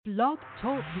Blog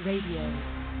Talk Radio.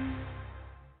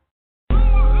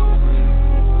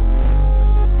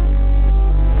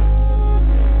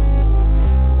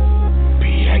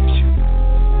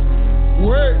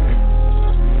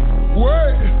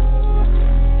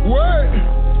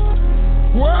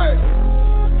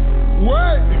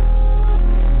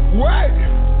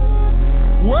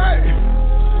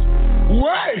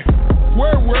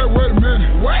 Wait a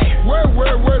minute.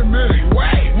 Wait a minute.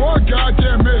 One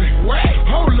goddamn minute.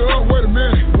 Hold up, wait a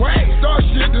minute. Start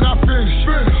shit, then I finish.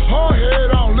 Hard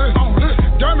head on list.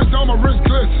 Diamonds on my wrist,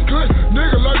 glitz.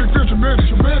 Nigga like me feel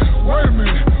tremendous. Wait a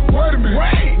minute. Wait a minute.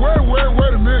 Wait a minute.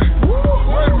 Wait a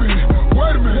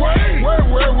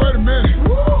minute.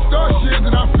 Start shit,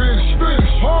 then I finish.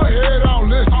 Hard head on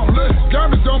list.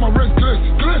 Diamonds on my wrist, glitz.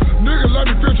 Nigga like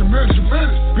me feel tremendous.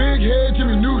 Big head, give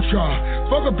me neutron.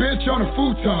 Fuck a bitch on a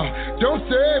futon. Don't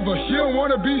save her, she don't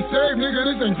wanna be saved,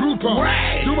 nigga, this ain't Groupon.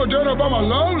 Do my dirt up on my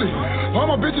lonely. All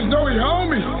my bitches know he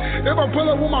on me. If I pull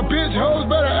up with my bitch hoes,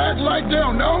 better act like they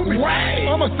don't know me.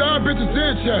 All my side bitches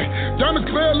in check.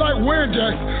 Diamonds clear like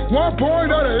Windex. 1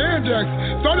 point of the index.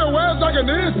 Throw your ass like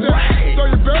an insect. So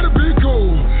you better be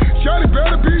cool. Shawty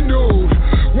better be nude.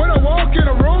 When I walk in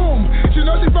a room, she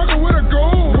knows she fucking with a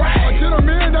goon. I get them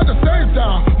in at the same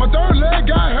time. My third leg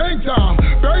got hang time.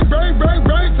 Bang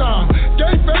time.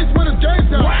 Gay face when it's game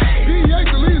time.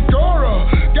 PH the lead scorer.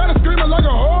 Got her screaming like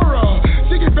a horror.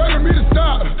 She keep begging me to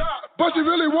stop, but she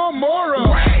really want more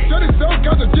of. Said it's so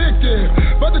contradictive,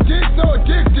 but the dick's so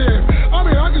addictive. I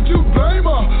mean, how could you blame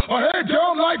her? Her head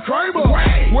dumb like Kramer.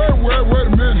 Wait a minute. Wait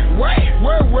a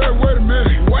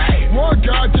minute. One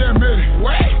goddamn minute.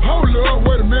 Hold up,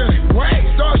 wait a minute.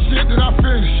 Start shit, then I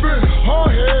finish.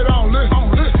 Hard head on list.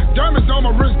 Diamonds on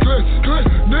my wrist, glitz.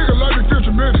 Nigga like me feel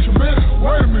tremendous. Wait a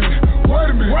minute. Wait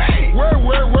a minute. Wait a minute.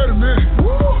 Wait a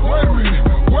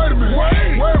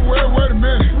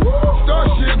minute. Start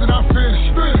shit, then I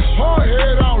finish. Hard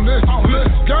head on list.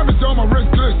 Diamonds on my wrist,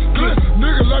 glitz.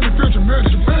 Nigga like me feel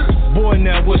tremendous. Boy,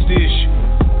 now what's the issue?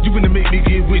 You gonna make me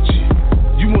get with you.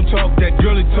 You won't talk that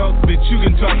girly talk, bitch, you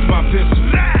can talk to my pistol.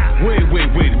 Wait a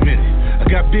minute. I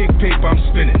got big paper, I'm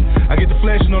spinning. I get the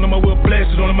flashing on them, I will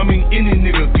blast it on them. I mean, any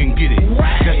nigga can get it.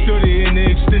 Got 30 in the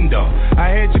extender.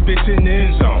 I had your bitch in the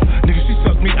end zone. Nigga, she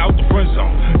sucked me out the friend zone.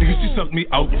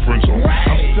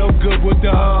 I'm so good with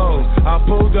the hoes. I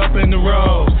pulled up in the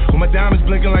rose with my diamonds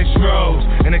blinking like strobes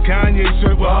and a Kanye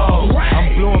shirt with hoes.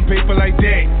 I'm blowing paper like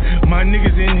that. My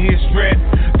niggas in here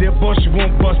strapped. They'll bust, you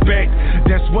won't bust back.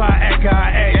 That's why I act how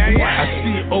I act. I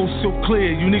see it oh so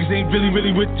clear. You niggas ain't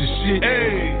really with this shit.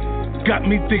 Got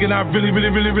me thinking I really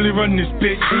run this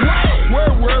bitch. Wait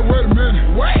a minute. Wait a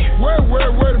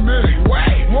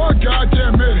minute. One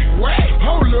goddamn minute.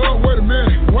 Hold up, wait a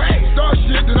minute. Start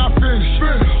shit, then I finish.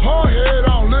 Hard head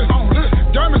on list.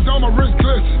 Diamonds on my wrist,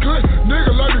 glitz.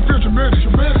 Nigga like me feel tremendous.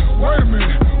 Wait a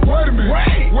minute. Wait a minute.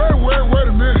 Wait a minute. Wait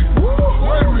a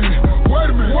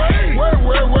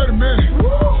minute.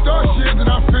 Start shit, then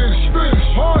I finish.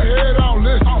 Hard head on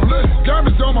list.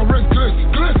 Diamonds on my wrist, glitz.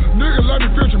 Nigga like me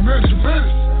feel tremendous.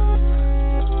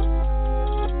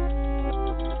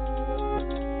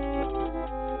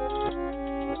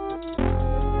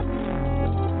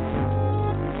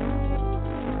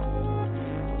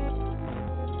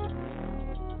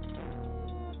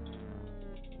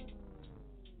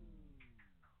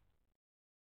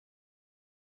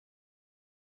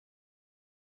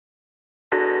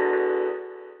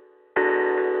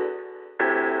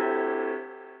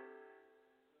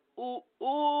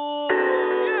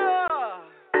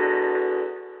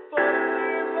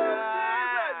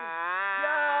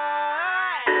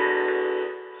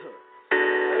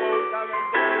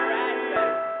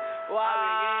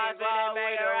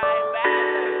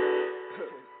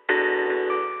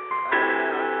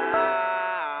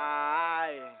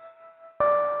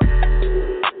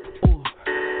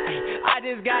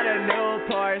 Got a new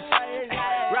Porsche.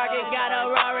 Rocket got a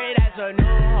Rari, that's a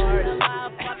new horse.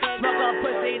 Smoke a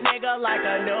pussy nigga like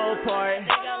a Newport.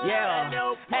 Yeah.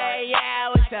 Hey, yeah,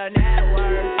 what's your net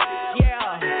worth?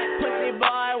 Yeah. Pussy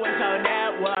boy, what's your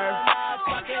net worth?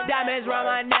 Diamonds round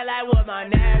my neck like what my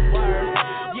net worth.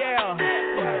 Yeah.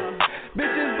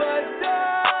 Bitches bust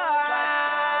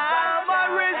down. My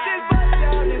wrist is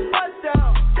bust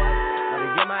down. Let me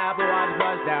get my Apple Watch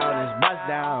bust down. It's bust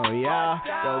down, yeah.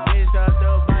 So bitch down.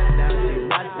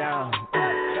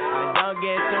 I don't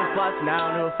get too fussed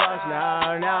now, no fuss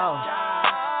now, no.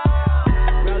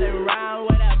 Rolling around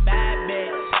with a bad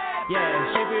bitch.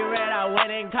 Yeah, she be red, I went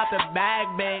and copped a bag,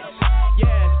 bitch.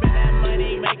 Yeah, spend that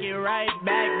money, make it right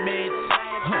back, bitch.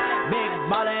 Big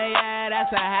baller, yeah,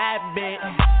 that's a habit.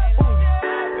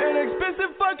 piss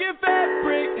and fucking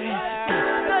fabric.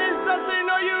 Now you something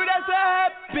on you, that's a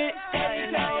habit.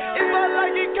 If I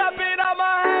like it, cop it, I'm a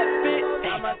habit.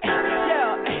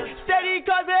 Yeah, steady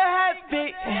cause it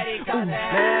habit.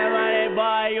 Man, money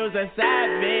boy, you's a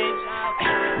savage.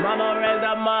 Mama raised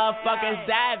a motherfucking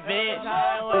savage.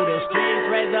 Ooh, the streets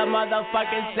raised a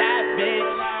motherfucking savage.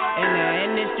 And the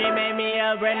industry made me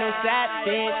a brand new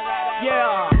savage.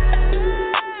 Yeah.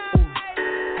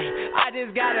 I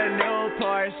just got a new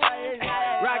Porsche.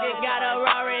 Rocket got a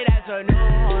Rari, that's a new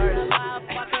horse.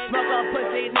 Smoke a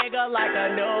pussy nigga like a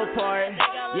Newport.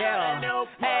 Yeah.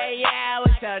 Hey, yeah,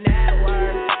 what's your net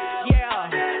worth? Yeah.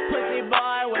 Pussy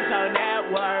boy, what's your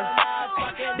net worth?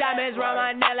 Diamonds round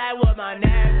my neck like what my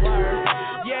net worth.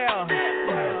 Yeah.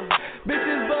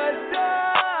 Bitches bust down.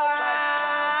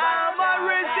 My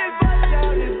wrist is bust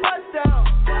down, it's bust down.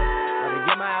 Let me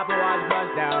get my Apple Watch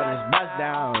bust down, it's bust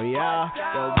down, yeah.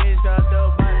 Yo, bitch don't do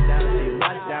bust down, she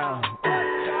bust down.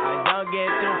 I don't get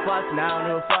too fussed now,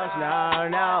 no fuss now,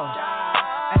 no.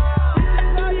 This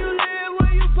is how you live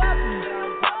when you poppin'.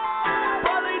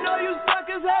 Probably know you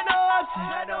suckers had no option.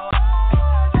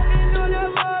 Fucking on that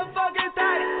motherfucking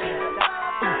thotty.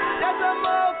 That's a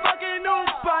motherfucking new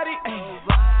body.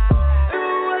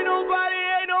 Ain't nobody.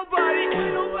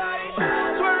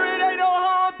 Swear it ain't no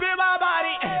hump in my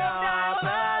body.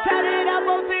 Tat it up,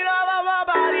 I'm seen all of my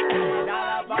body.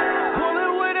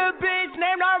 Pullin' with a bitch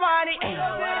named Armani.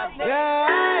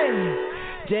 Yeah,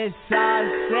 just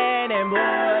saucin' and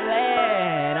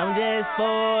bullin'. I'm just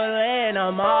foolin',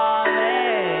 I'm all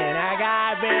in. I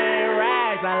got big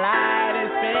racks, I like to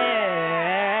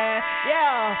spin.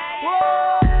 Yeah,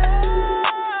 whoa.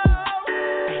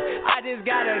 I just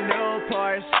got a new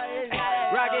Porsche.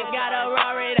 Rocket got a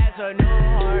Rari, that's a new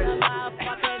horse.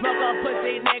 Smoke a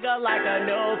pussy nigga like a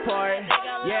Newport.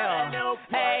 Yeah.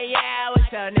 Hey, yeah,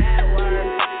 what's your net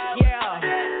worth? Yeah.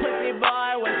 Pussy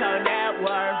boy, what's your net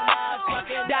worth?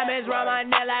 Diamonds round my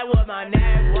neck like what my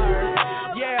net worth.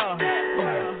 Yeah.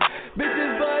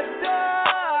 Bitches bust down.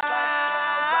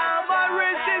 My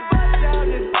wrist is bust down,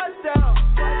 it's bust down.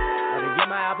 Let me get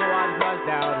my Apple Watch bust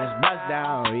down, it's bust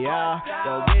down, yeah.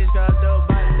 Yo, bitch don't do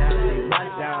bust down, she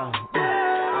bust down.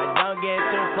 I don't get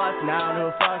too fussed now,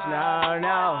 no fuss now,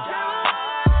 no.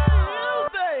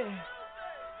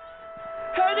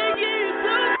 Had to get you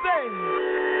too, baby.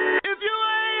 If you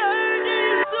ain't heard, get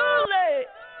you too late.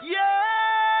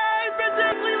 Yeah,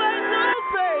 physically like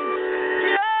toothpaste.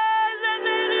 Yeah, that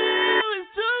lady is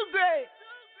too great.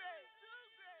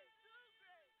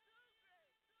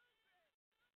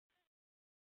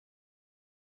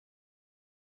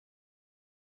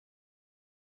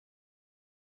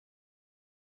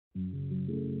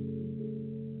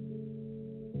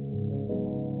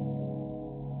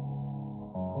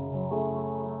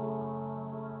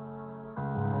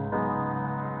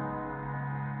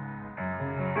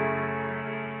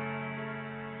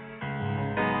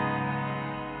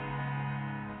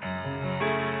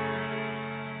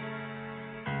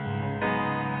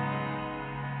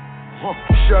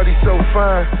 Shawty so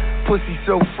fine, pussy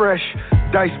so fresh.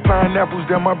 Diced pineapples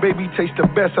that my baby taste the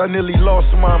best. I nearly lost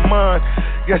my mind.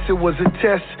 Guess it was a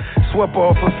test. Swept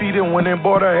off her feet and went and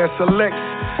bought her ass a Lex.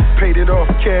 Paid it off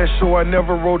cash, so I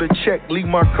never wrote a check. Leave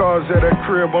my cars at her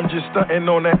crib, I'm just stunting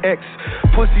on the X.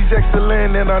 Pussy's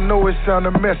excellent and I know it sound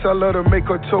a mess. I love to make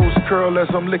her toes curl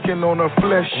as I'm licking on her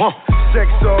flesh.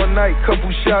 Sex all night, couple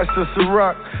shots to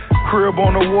Ciroc. Crib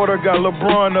on the water, got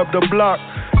LeBron up the block.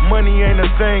 Money ain't a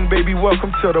thing, baby,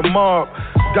 welcome to the mob.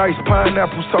 Diced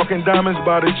pineapples, talking diamonds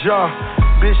by the jar.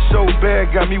 Bitch so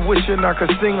bad, got me wishing I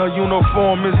could sing a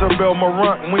uniform Isabel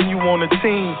Marant when you on a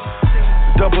team.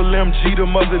 Double MG,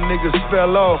 them other niggas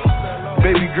fell off.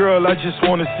 Baby girl, I just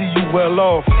wanna see you well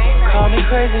off. Call me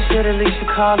crazy, shit, at least you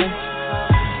callin'.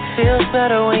 Feels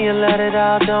better when you let it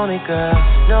out, don't it, girl?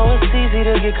 Know it's easy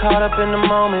to get caught up in the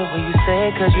moment when you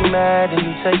say it cause you mad and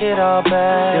you take it all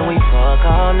back. Then we fuck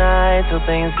all night till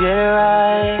things get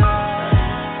right.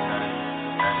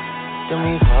 Then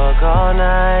we fuck all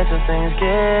night till things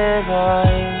get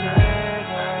right.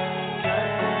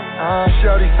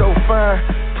 Shawty so fine,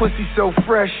 pussy so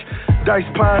fresh.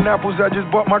 Diced pineapples, I just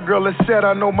bought my girl a set.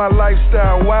 I know my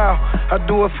lifestyle, wow. I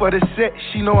do it for the set.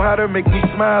 She know how to make me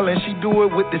smile and she do it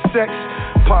with the sex.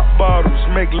 Pop bottles,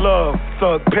 make love,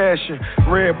 thug passion.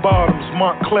 Red bottoms,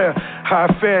 Montclair, high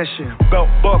fashion. Belt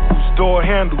buckles, door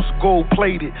handles, gold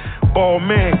plated. Ball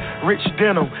man, rich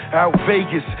denim, out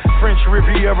Vegas. French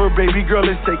Riviera, baby girl,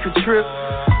 let's take a trip.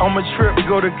 On my trip,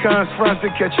 go to Cannes, France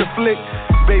and catch a flick.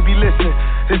 Baby, listen,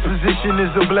 this position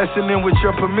is a blessing and with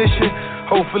your permission,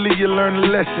 hopefully you learn a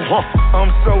lesson.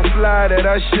 I'm so fly that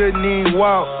I shouldn't even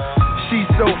walk. She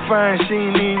so fine, she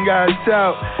ain't even got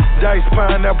talk. dice,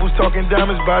 pineapples, talking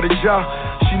diamonds by the jar.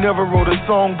 She never wrote a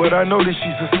song, but I know that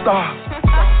she's a star.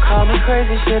 Call me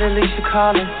crazy, shit, at least you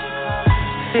call it.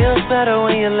 Feels better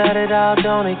when you let it out,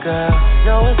 don't it, girl?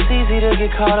 Know it's easy to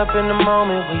get caught up in the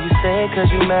moment when you say it cause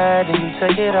you mad and you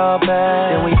take it all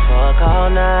back. Then we fuck all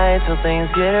night till things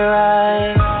get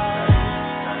right.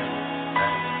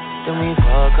 Then we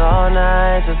fuck all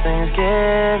night till things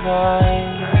get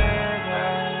right.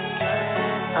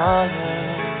 Oh yeah.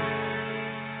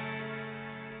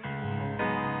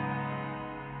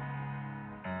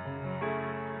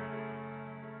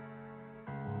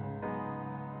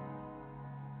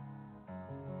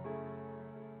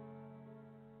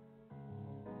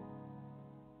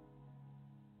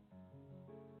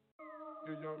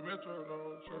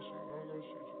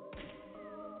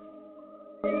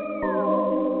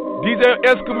 DJ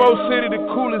Eskimo City, the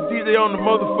coolest DJ on the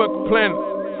motherfucking planet.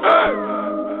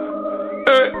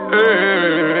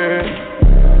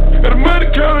 Got a money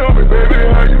counting on me, baby,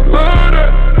 how you love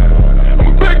that? I'm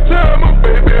a big time,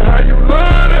 baby, how you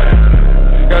love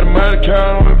that? Got a money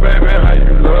counting on me, baby, how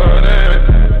you love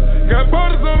that? Got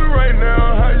borders on me right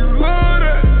now, how you love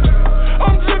that?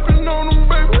 I'm dripping on them,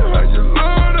 baby, how you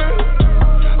love that?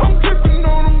 I'm dripping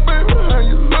on them, baby, how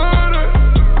you love that?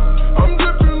 I'm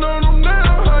dripping on them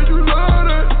now, how you love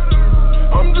that?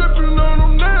 I'm dripping on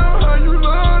them now, how you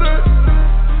love that?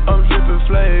 I'm dripping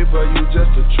flavor, you just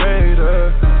a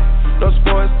trader. No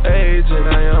sports agent,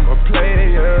 I am a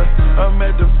player. I'm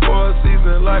at the Four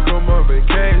Seasons like I'm on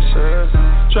vacation.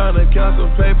 Tryna count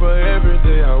some paper every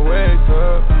day I wake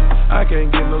up. I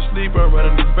can't get no sleep, I'm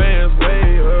running the bands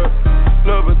way up.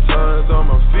 Louboutins on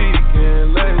my feet,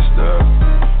 getting laced up.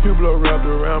 Hublot wrapped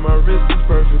around my wrist, it's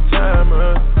perfect time,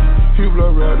 huh?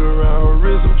 Hublot wrapped around her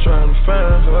wrist, I'm tryna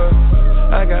find her.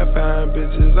 I got fine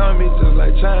bitches on me just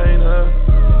like China.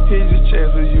 Here's your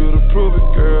chance for you to prove it,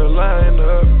 girl, line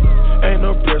up. Ain't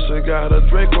no pressure, got a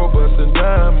Draco bustin'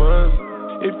 diamonds.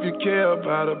 If you care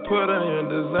about her, put her in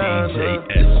designer.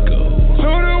 DJ Esco.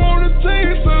 Tony want a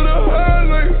taste of the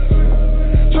highlights.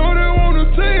 Tony want a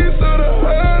taste of the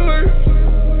highlights.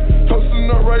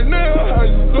 Toasting up right now, how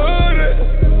you love it?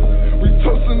 We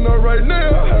toasting up right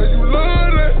now, how you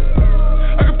love it?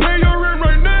 I can pay your rent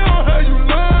right now, how you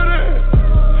love it?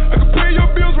 I can pay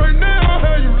your bills right now,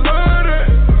 how you love it?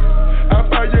 I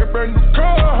buy your brand new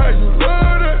car, how you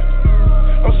love it?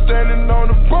 I'm standing on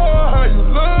the bar, how you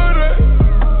love it?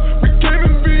 We came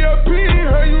in VIP,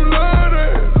 how you love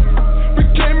it? We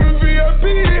came in VIP,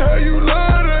 how you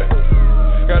love it?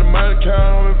 Got a money count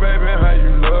on me, baby, how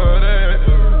you love it?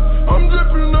 I'm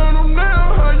dripping on them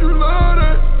now, how you love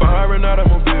it? Firing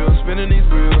automobiles, spinning these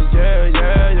wheels, yeah,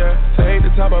 yeah, yeah. Take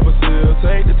the top of a seal,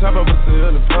 take the top of a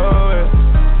seal and blow it.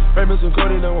 Bring me some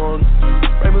Cody, I want it.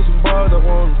 Bring me some balls, I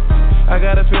want it. I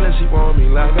got a feeling she want me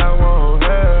like I want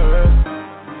her.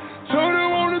 Tony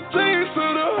want a taste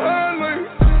of the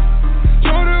highlights.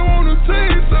 Tony want a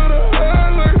taste of the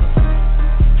highlights.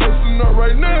 Toasting up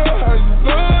right now, how you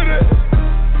love it?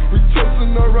 We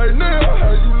toasting up right now,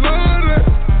 how you love it?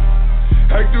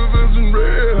 Activism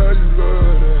red, how you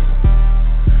love that?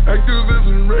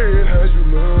 Activism red, how you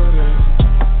love that?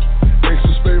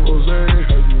 Extra spade rose, how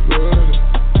you love it?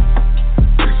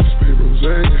 Extra spade rose,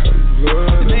 how you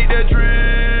love it? You need that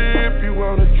drip, you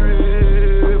want a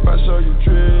drip, I show you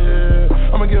drip.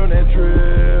 I'ma give 'em that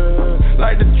drip.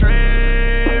 Like the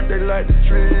drip, they like the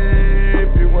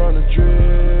drip. You want a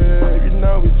drip, you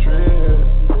know we drip.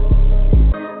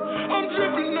 I'm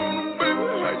dripping on them, baby,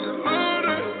 how you love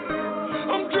it?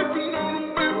 I'm dripping on them,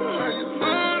 baby, how you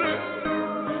love it?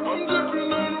 I'm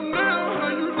dripping on them now, how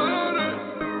you love it?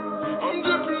 I'm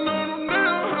dripping on them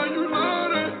now, how you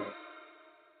love it?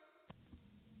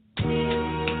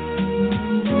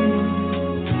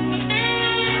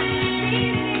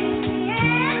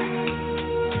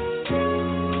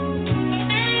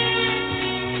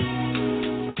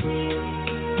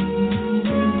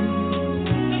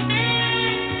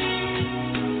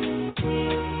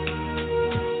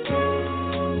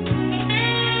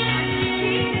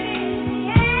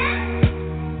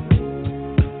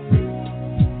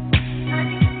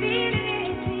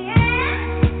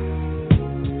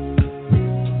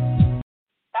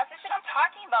 That's the shit I'm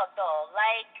talking about, though.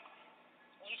 Like,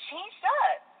 you changed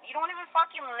up. You don't even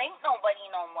fucking link nobody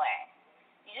no more.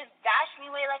 You just dash me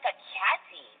away like a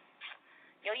catty.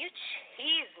 Yo, you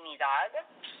cheese me, dog.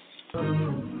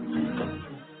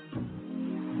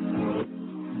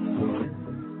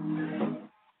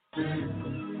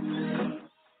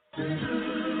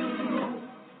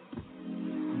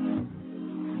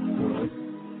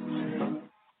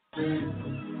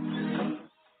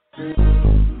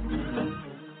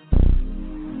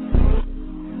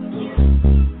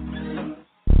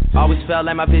 felt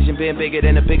like my vision been bigger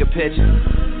than a bigger picture.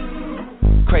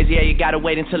 Crazy how you gotta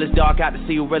wait until it's dark out to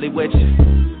see who really with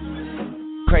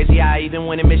you. Crazy how even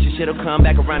when it miss you, shit'll come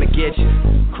back around to get you.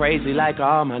 Crazy like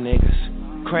all my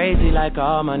niggas. Crazy like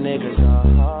all my niggas.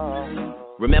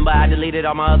 Remember I deleted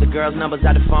all my other girls' numbers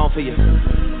out the phone for you.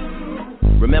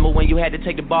 Remember when you had to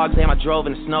take the bar exam, I drove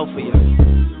in the snow for you.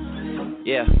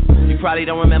 Yeah, you probably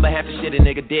don't remember half the shit a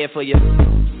nigga did for you.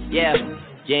 Yeah,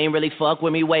 you ain't really fuck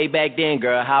with me way back then,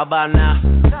 girl. How about now?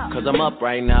 Cause I'm up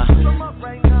right now.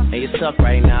 And you suck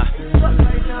right now.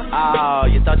 Oh,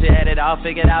 you thought you had it all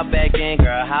figured out back then,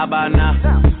 girl. How about now?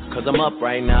 Cause I'm up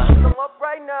right now.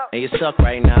 And you suck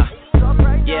right now.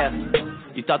 Yeah,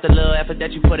 you thought the little effort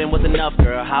that you put in was enough,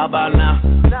 girl. How about now?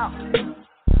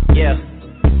 Yeah.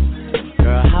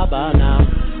 Girl, how about now?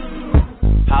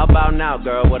 How about now,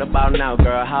 girl? What about now,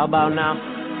 girl? How about now?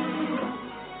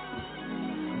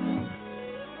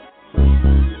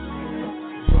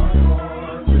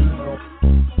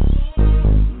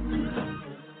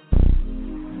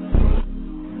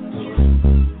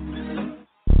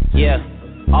 Yeah,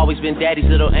 always been daddy's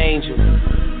little angel.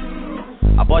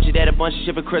 I bought your dad a bunch of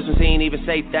shit for Christmas, he ain't even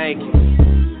say thank you.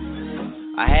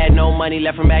 I had no money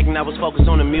left from acting, I was focused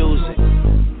on the music.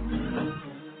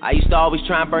 I used to always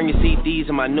try and burn your CDs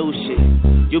and my new shit.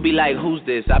 You be like, who's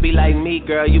this? I be like, me,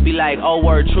 girl. You be like, oh,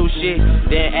 word, true shit.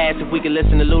 Then asked if we could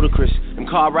listen to Ludacris. Them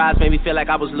car rides made me feel like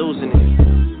I was losing it.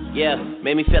 Yeah,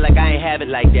 made me feel like I ain't have it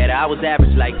like that. I was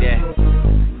average like that.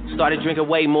 Started drinking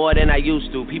way more than I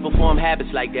used to. People form habits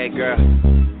like that, girl.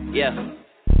 Yeah.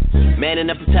 Man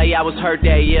enough to tell you I was hurt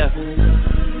that year.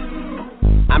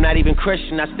 I'm not even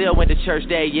Christian, I still went to church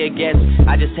that year. Guess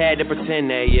I just had to pretend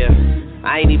that year.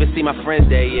 I ain't even see my friends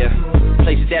that year.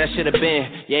 Places that I should've been.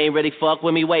 You ain't really fuck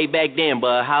with me way back then,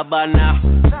 but how about now?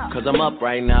 Cause I'm up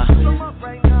right now.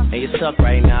 And you suck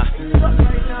right now.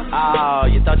 Oh,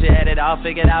 you thought you had it all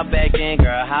figured out back then,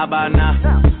 girl. How about now?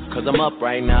 Cause I'm up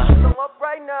right now.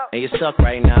 And you suck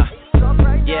right now.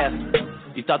 Yeah,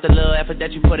 you thought the little effort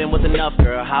that you put in was enough,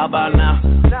 girl. How about now?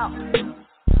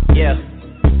 Yeah.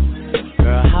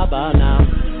 Girl, how about now?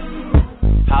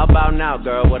 How about now,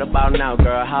 girl? What about now,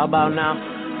 girl? How about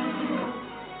now?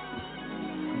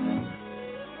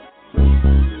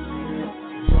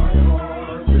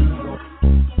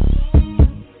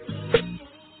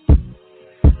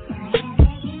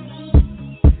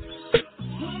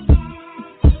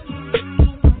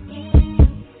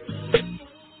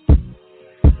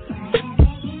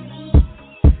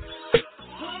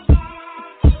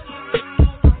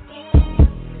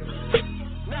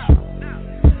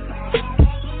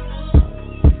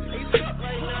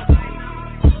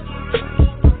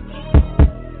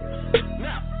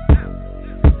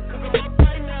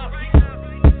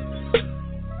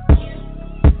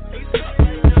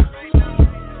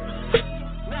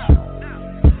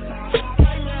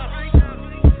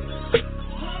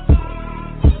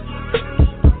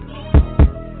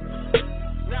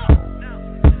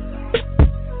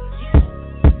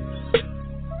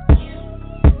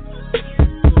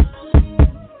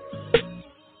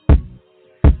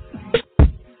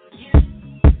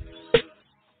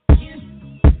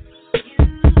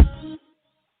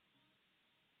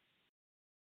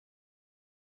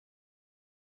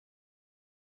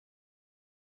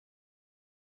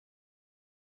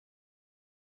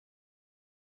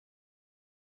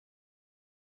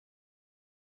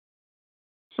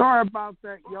 Sorry about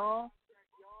that, y'all.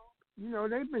 You know,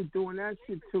 they've been doing that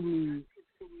shit to me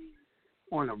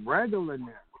on a regular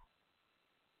now.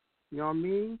 You know what I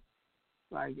mean?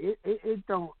 Like it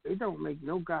don't make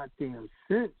no goddamn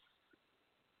sense.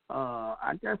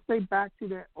 I guess they back to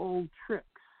their old tricks.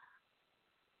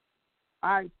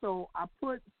 Alright, so I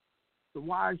put the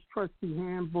Wise Trustee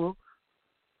Handbook.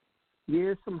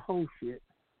 Yeah, some whole shit.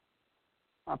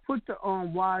 I put the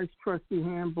Wise Trustee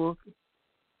Handbook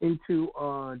into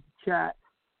chat.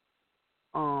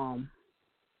 Well,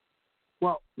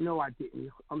 no, I didn't.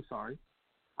 I'm sorry.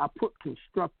 I put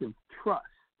constructive trust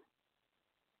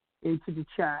into the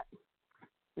chat,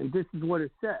 and this is what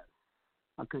it says.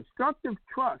 A constructive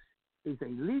trust is a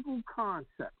legal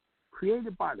concept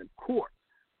created by the courts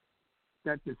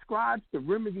that describes the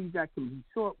remedies that can be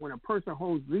sought when a person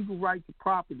holds legal right to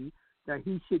property that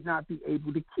he should not be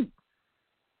able to keep.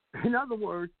 In other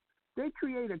words, they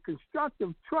create a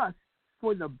constructive trust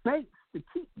for the banks to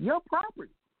keep your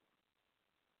property.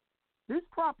 This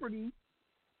property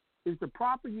is the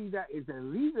property that is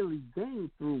illegally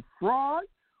gained through fraud,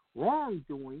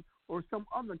 wrongdoing, or some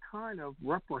other kind of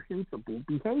reprehensible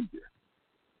behavior.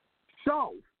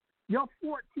 So, your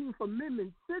 14th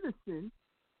Amendment citizen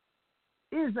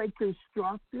is a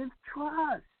constructive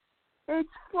trust. It's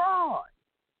fraud.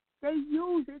 They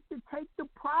use it to take the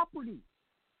property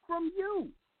from you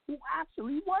who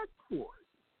actually worked for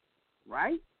it,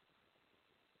 right?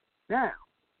 Now,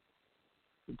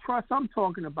 the trust I'm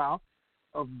talking about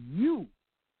of you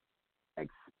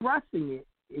expressing it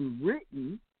in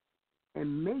written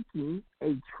and making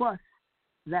a trust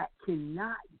that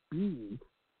cannot be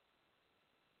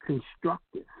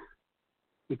constructive.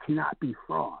 It cannot be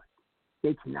fraud.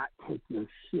 They cannot take your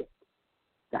shit.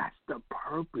 That's the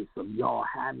purpose of y'all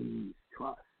having these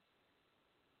trusts.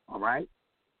 All right?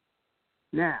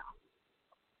 Now,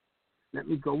 let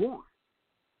me go on.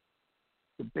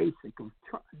 The basic of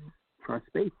trust. Trust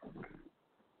basic.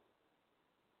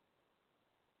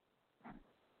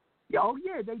 Oh,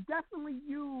 yeah, they definitely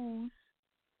use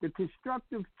the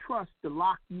constructive trust to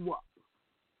lock you up.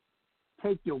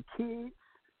 Take your kids.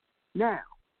 Now,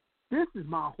 this is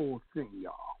my whole thing,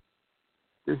 y'all.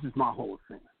 This is my whole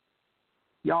thing.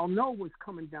 Y'all know what's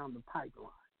coming down the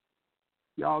pipeline.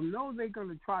 Y'all know they're going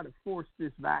to try to force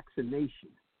this vaccination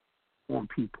on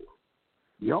people.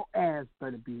 Your ass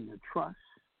better be in a trust.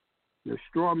 Your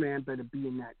straw man better be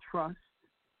in that trust.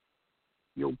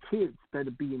 Your kids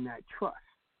better be in that trust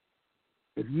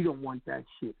if you don't want that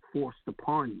shit forced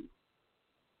upon you.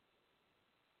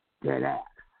 Dead ass.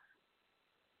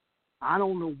 I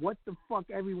don't know what the fuck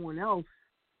everyone else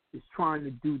is trying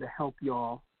to do to help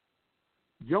y'all.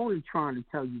 Jonah trying to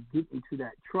tell you get into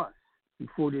that trust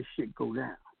before this shit go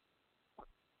down.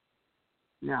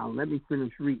 Now, let me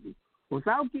finish reading.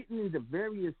 Without getting into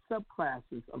various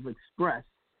subclasses of express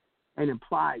and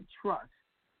implied trust,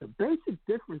 the basic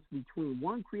difference between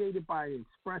one created by an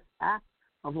express act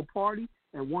of a party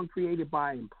and one created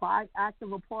by an implied act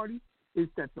of a party is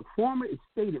that the former is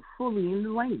stated fully in the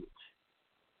language,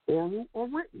 oral or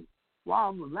written,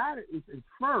 while the latter is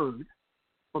inferred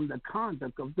from the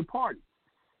conduct of the party.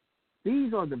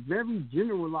 These are the very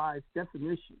generalized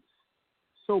definitions,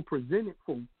 so presented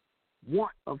for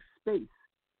want of space,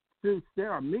 since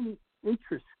there are many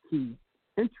intricacies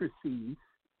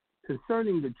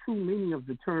concerning the true meaning of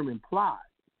the term implied.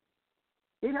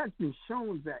 It has been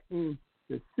shown that in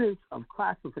the sense of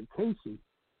classification,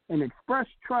 an express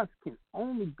trust can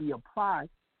only be applied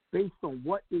based on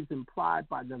what is implied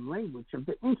by the language of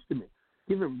the instrument,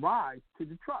 giving rise to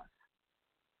the trust.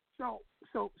 So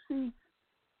see,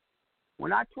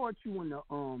 when I taught you in the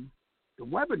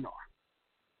webinar,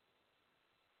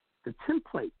 the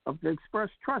template of the express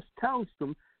trust tells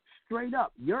them straight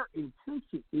up, your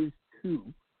intention is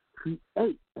to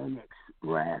create an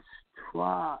express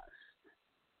trust.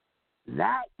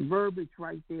 That verbiage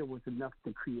right there was enough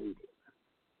to create it.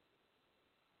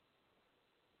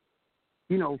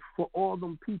 You know, for all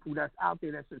them people that's out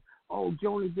there that says, oh,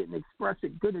 Jonah didn't express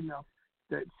it good enough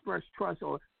to express trust,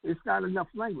 or it's not enough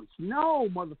language. No,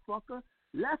 motherfucker.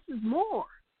 Less is more.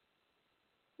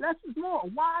 Less is more. A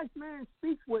wise man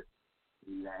speaks with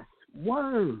less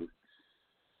words.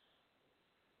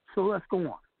 So let's go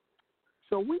on.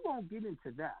 So we won't get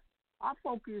into that. I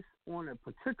focus on a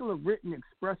particular written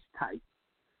express type.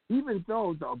 Even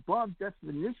though the above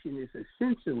definition is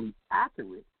essentially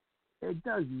accurate, it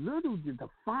does little to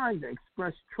define the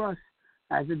express trust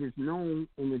as it is known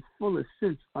in its fullest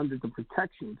sense under the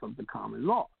protections of the common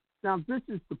law. Now, this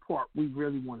is the part we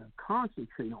really want to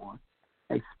concentrate on,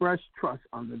 express trust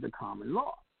under the common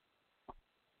law.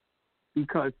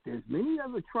 Because there's many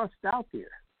other trusts out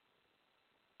there,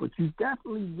 but you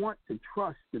definitely want the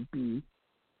trust to be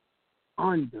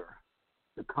under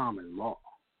the common law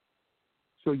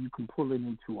so you can pull it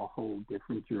into a whole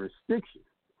different jurisdiction.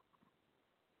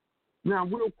 Now,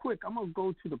 real quick, I'm going to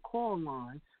go to the call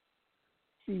lines,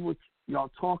 see what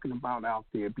y'all talking about out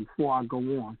there before I go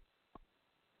on.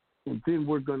 And then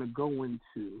we're going to go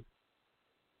into,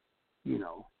 you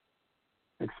know,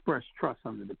 express trust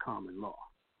under the common law.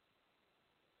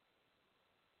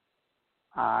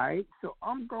 All right, so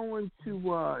I'm going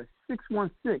to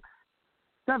 616-723.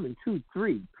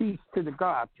 Peace to the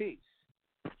God. Peace.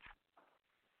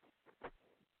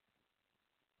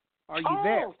 Are you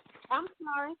there?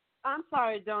 I'm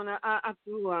sorry, Jonah. I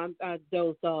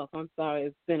dozed off. I'm sorry.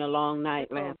 It's been a long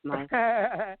night last night.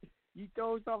 You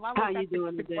dozed off. How you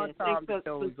doing today? Time to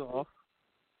doze off.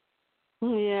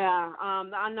 Yeah,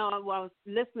 I know. I was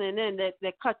listening in.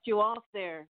 They cut you off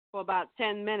there for about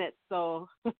 10 minutes, so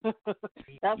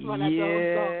that's when I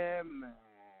dozed off. Yeah, man.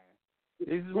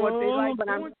 This is what they like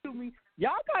doing to me.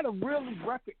 Y'all got to really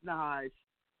recognize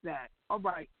that. All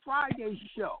right, Friday's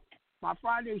show. My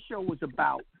Friday show was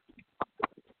about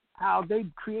how they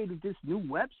created this new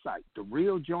website, The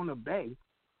Real Jonah Bay,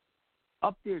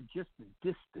 up there just to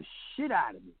diss the shit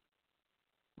out of me,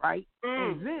 right?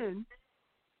 And then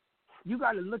you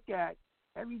got to look at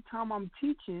every time I'm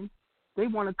teaching, they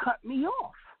want to cut me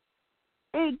off.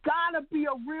 It gotta be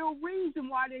a real reason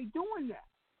why they doing that.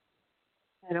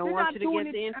 I don't They're want not you to doing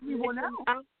get it the to everyone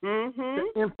else. Mm-hmm.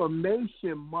 The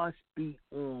information must be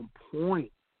on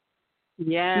point.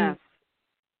 Yes.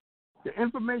 The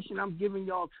information I'm giving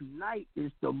y'all tonight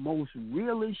is the most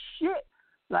realest shit.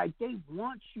 Like, they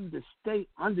want you to stay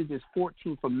under this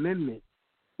 14th Amendment,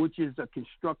 which is a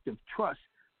constructive trust,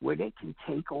 where they can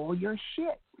take all your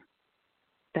shit.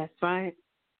 That's right.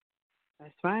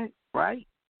 That's right. Right?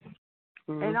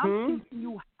 Mm-hmm. And I'm teaching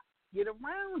you how to get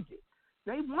around it.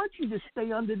 They want you to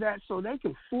stay under that so they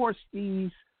can force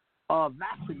these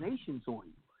vaccinations on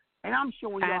you. And I'm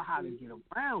showing y'all how to get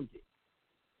around it.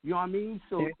 You know what I mean?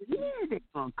 So, yeah, they're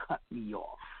going to cut me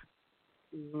off.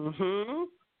 Mm-hmm.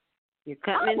 You're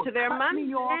cutting into their money,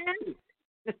 man.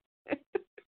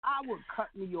 I would cut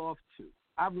me off, too.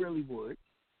 I really would.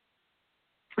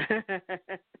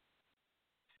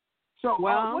 So,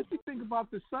 what do you think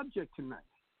about the subject tonight?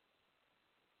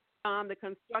 The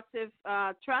constructive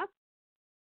trust?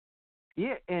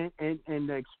 Yeah, and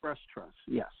the express trust,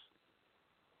 yes.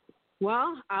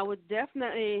 Well, I would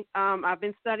definitely, I've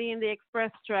been studying the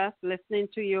express trust, listening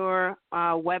to your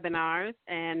webinars,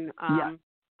 and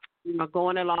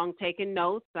going along, taking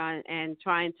notes, and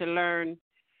trying to learn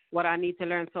what I need to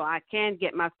learn so I can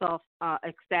get myself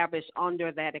established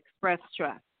under that express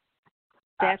trust.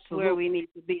 That's where we need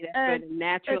to be. That's where the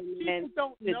natural men. People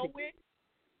don't know it.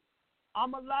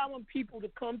 I'm allowing people to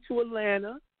come to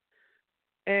Atlanta,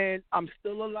 and I'm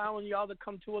still allowing y'all to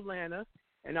come to Atlanta,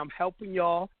 and I'm helping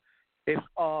y'all. If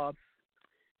y'all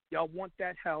want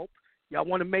that help, y'all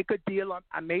want to make a deal.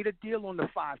 I made a deal on the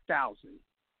 5,000.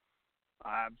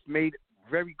 I've made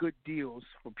very good deals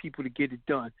for people to get it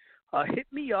done.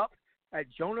 Hit me up at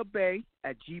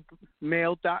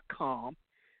jonahbay@gmail.com,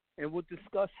 and we'll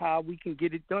discuss how we can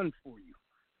get it done for you.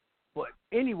 But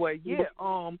anyway, yeah,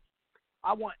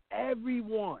 I want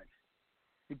everyone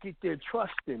to get their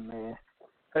trust in, man,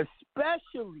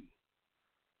 especially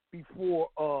before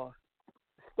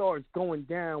starts going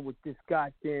down with this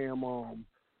goddamn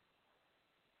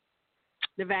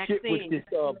the vaccine. Shit with this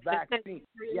vaccine.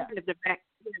 Yeah.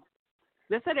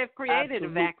 They said they've created a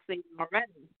vaccine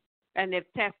already, and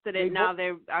they've tested it. Now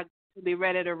they're going to be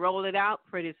ready to roll it out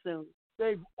pretty soon.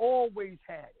 They've always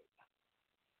had it.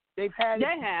 They've had it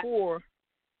before.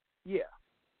 Yeah.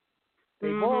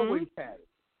 They've always had it.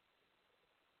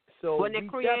 So when they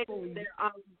created the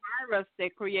virus, they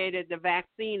created the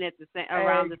vaccine at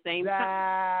around the same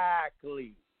time.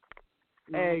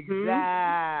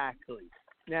 Exactly.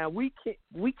 Now we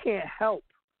can't help,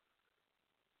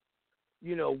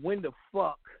 when the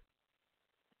fuck,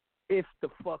 if the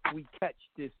fuck we catch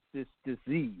this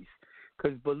disease,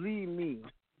 because believe me,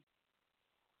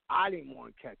 I didn't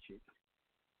want to catch it.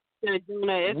 It's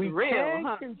real.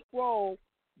 Can control.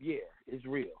 Yeah, it's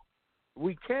real.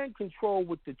 We can control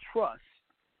with the trust,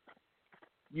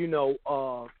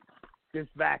 this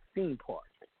vaccine part.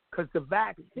 Because the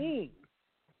vaccine,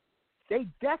 they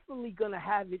definitely going to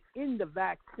have it in the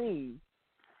vaccine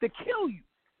to kill you.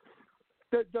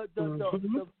 The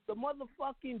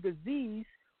motherfucking disease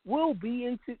will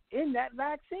be in that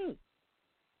vaccine.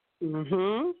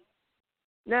 Mm-hmm.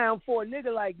 Now, for a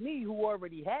nigga like me who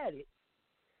already had it,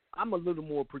 I'm a little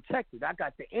more protected. I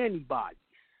got the antibodies.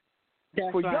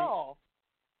 For y'all,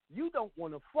 you don't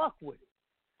want to fuck with it.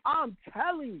 I'm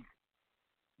telling you,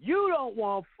 you don't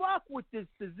want to fuck with this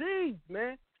disease,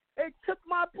 man. It took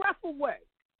my breath away.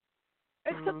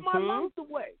 It took my lungs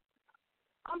away.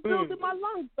 I'm building my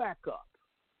lungs back up.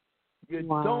 You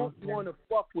don't want to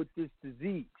fuck with this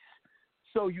disease,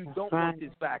 so you don't want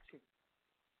this vaccine.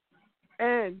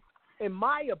 And in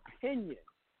my opinion,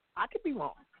 I could be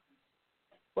wrong,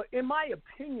 but in my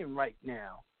opinion right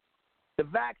now, the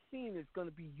vaccine is going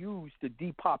to be used to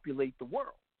depopulate the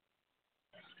world.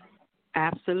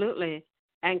 Absolutely.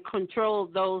 And control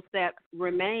those that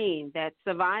remain, that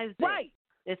survive it. Right.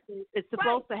 It's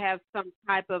supposed to have some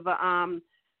type of,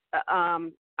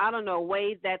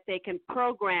 way that they can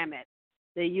program it.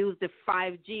 They use the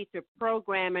 5G to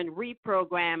program and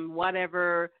reprogram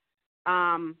whatever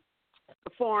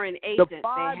foreign agent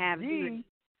they have. The 5G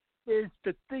is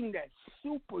the thing that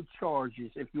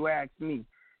supercharges, if you ask me.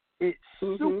 It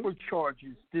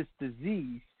supercharges this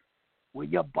disease where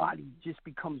your body just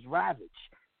becomes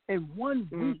ravaged. In 1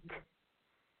 week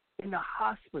in the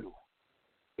hospital,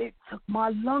 it took my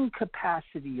lung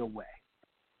capacity away.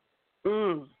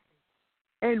 In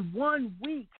 1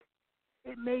 week,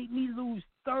 it made me lose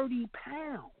 30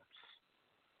 pounds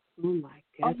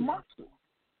of muscle.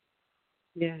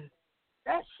 Yeah.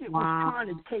 That shit was trying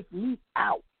to take me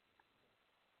out.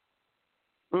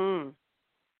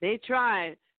 They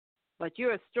tried, but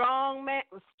you're a strong man,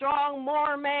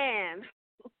 more man.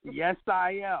 Yes,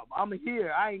 I am. I'm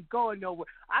here. I ain't going nowhere.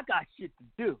 I got shit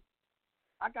to do.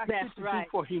 I got shit to do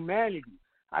for humanity.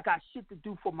 I got shit to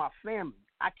do for my family.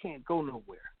 I can't go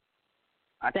nowhere.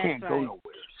 I can't go nowhere.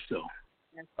 So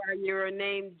that's why you were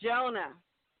named Jonah.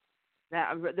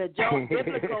 Now, the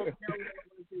biblical Jonah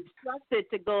was instructed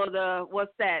to go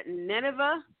to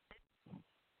Nineveh?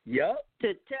 Yep.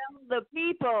 To tell the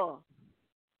people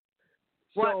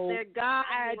what their God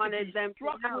wanted them to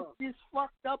know. With this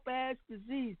fucked up ass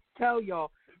disease, tell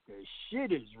y'all the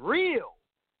shit is real.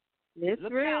 It's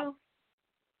real.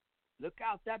 Look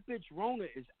out, that bitch Rona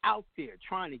is out there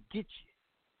trying to get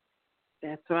you.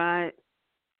 That's right.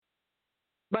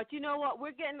 But you know what?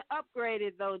 We're getting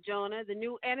upgraded, though, Jonah. The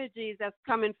new energies that's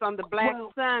coming from the black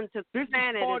sun to the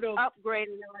planet is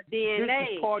upgrading our DNA.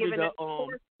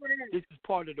 This is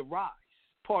part of the rise,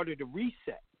 part of the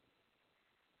reset.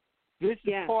 This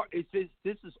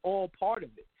is all part of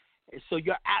it. And so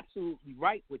you're absolutely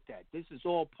right with that. This is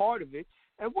all part of it.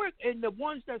 And the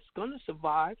ones that's gonna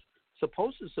survive,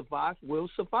 supposed to survive, will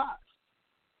survive.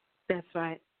 That's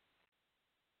right.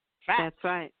 Fact. That's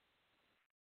right.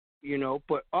 You know,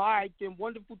 but all right, then,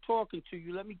 wonderful talking to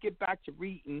you. Let me get back to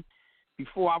reading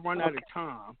before I run out of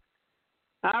time.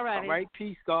 All right. All right,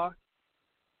 peace, God.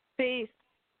 Peace.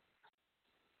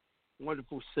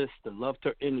 Wonderful sister. Loved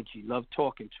her energy. Loved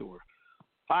talking to her.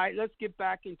 All right, let's get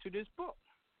back into this book.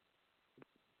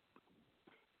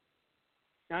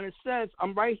 Now, it says,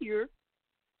 I'm right here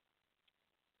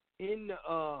in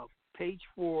page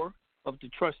 4 of the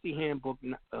Trustee Handbook,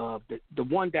 the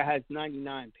one that has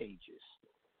 99 pages.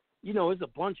 You know, there's a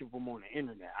bunch of them on the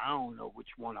internet. I don't know which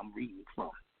one I'm reading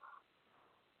from.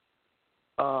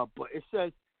 But it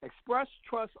says, express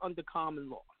trust under common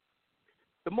law.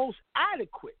 The most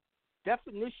adequate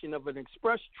definition of an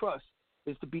express trust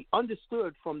is to be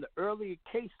understood from the earlier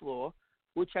case law,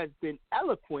 which has been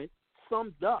eloquent,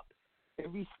 summed up,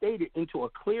 and restated into a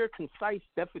clear, concise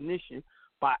definition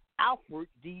by Alfred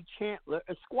D. Chandler,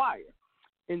 Esquire,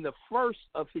 in the first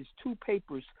of his 2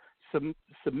 papers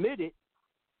submitted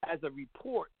as a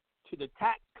report to the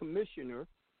Tax Commissioner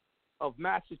of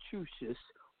Massachusetts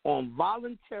on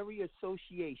voluntary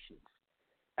associations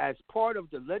as part of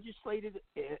the legislative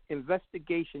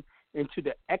investigation into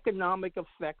the economic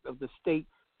effect of the state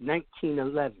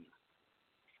 1911.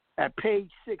 At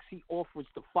page 6, he offers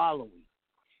the following.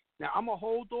 Now, I'm going to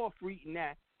hold off reading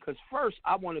that because first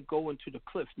I want to go into the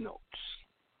Cliff Notes.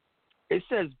 It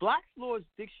says Black's Law's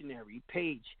Dictionary,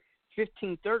 page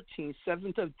 1513,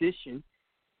 7th edition,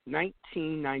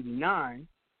 1999,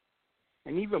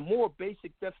 an even more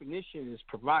basic definition is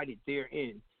provided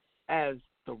therein as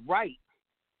the right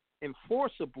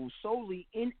enforceable solely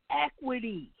in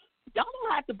equity. Y'all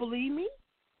don't have to believe me.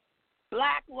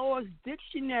 Black Law's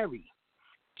Dictionary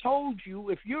told you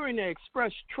if you're in an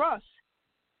express trust,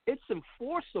 it's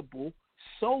enforceable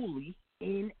solely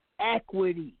in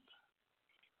equity.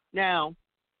 Now,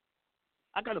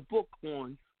 I got a book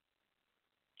on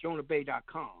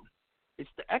jonahbay.com. It's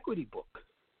the equity book.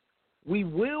 We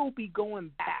will be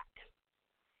going back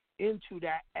into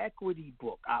that equity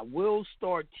book. I will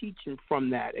start teaching from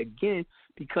that again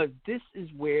because this is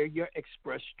where your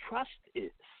express trust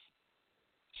is.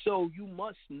 So you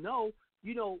must know,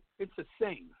 you know, it's a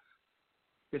saying.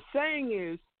 The saying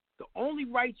is the only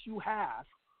rights you have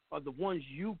are the ones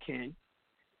you can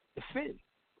defend,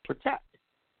 protect,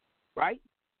 right?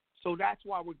 So that's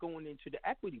why we're going into the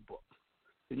equity book,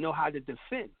 to know how to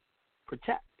defend,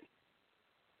 protect.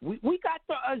 We got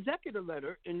the executive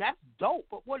letter, and that's dope,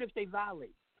 but what if they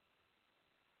violate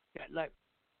that letter?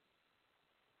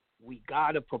 We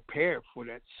got to prepare for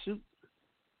that suit.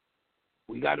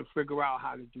 We got to figure out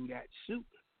how to do that suit.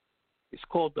 It's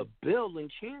called the bill in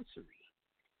chancery,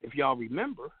 if y'all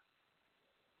remember.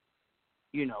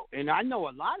 You know, and I know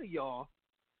a lot of y'all,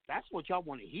 that's what y'all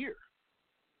want to hear.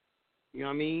 You know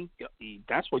what I mean?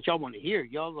 That's what y'all want to hear.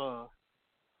 Y'all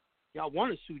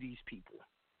want to sue these people.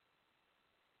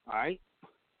 All right?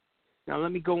 Now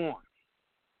let me go on.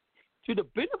 To the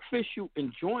beneficial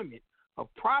enjoyment of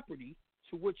property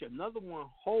to which another one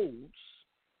holds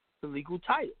the legal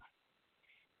title.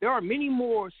 There are many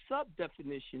more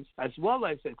sub-definitions as well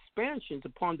as expansions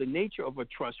upon the nature of a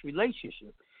trust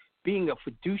relationship, being a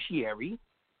fiduciary,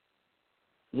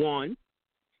 one,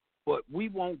 but we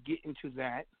won't get into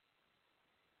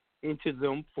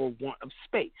them for want of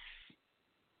space.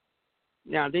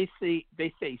 Now, they say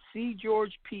C.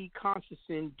 George P.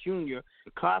 Constantine, Jr.,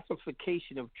 The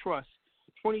Classification of Trust,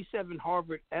 27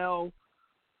 Harvard L.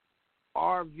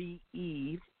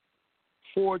 RVE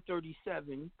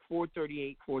 437,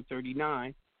 438,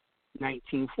 439,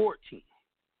 1914.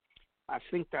 I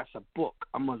think that's a book.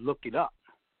 I'm going to look it up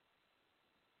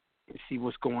and see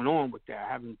what's going on with that.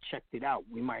 I haven't checked it out.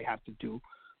 We might have to do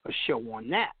a show on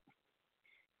that.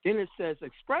 Then it says,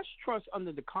 express trusts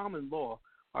under the common law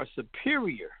are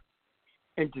superior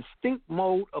and distinct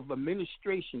mode of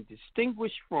administration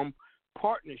distinguished from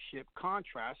partnership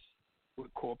contrasts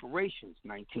with corporations,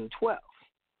 1912.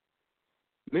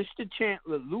 Mr.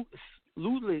 Chandler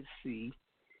Lullacy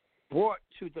brought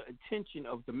to the attention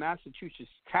of the Massachusetts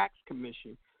Tax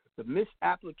Commission the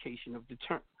misapplication of the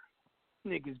term.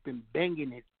 Niggas been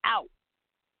banging it out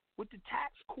with the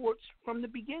tax courts from the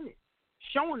beginning,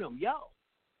 showing them, yo,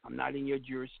 I'm not in your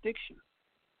jurisdiction.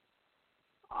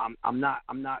 I'm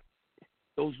not.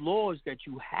 Those laws that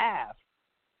you have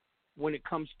when it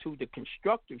comes to the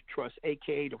constructive trust,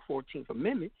 aka the 14th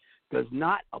Amendment, does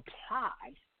not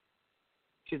apply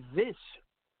to this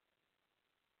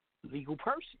legal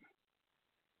person,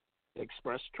 the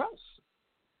express trust.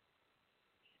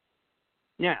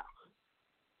 Now,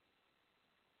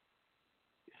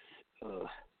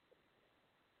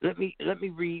 let me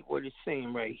read what it's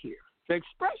saying right here. The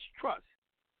express trust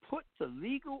puts the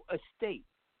legal estate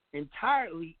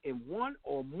entirely in one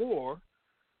or more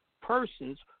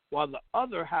persons, while the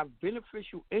other have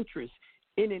beneficial interests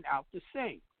in and out the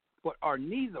same, but are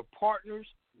neither partners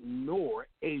nor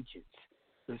agents.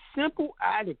 The simple,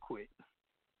 adequate.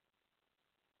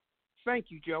 Thank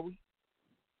you, Joey.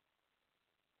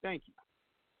 Thank you.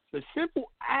 The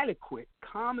simple, adequate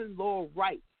common law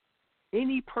right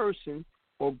any person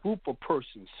or group of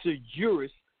persons, sui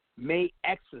juris, may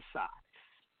exercise.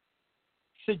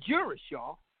 Sui juris,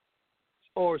 y'all,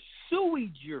 or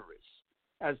sui juris,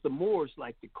 as the Moors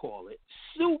like to call it,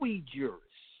 sui juris.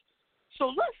 So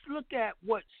let's look at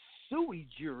what sui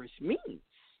juris means.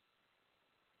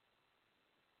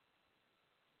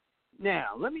 Now,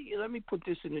 let me put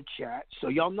this in the chat so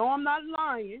y'all know I'm not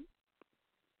lying.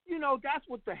 You know, that's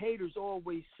what the haters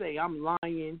always say. I'm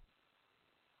lying.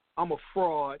 I'm a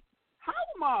fraud. How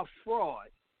am I a fraud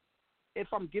if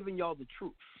I'm giving y'all the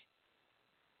truth?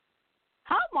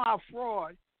 How am I a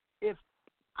fraud if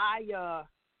I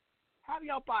have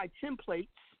y'all buy templates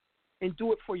and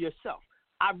do it for yourself?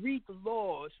 I read the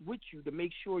laws with you to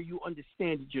make sure you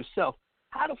understand it yourself.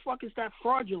 How the fuck is that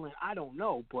fraudulent? I don't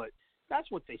know, but that's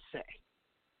what they say.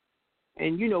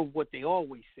 And you know what they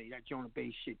always say, that Jonah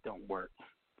Bay shit don't work.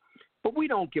 But we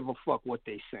don't give a fuck what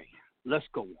they say. Let's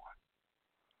go on.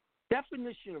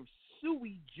 Definition of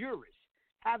sui juris,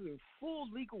 having full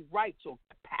legal rights or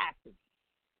capacity.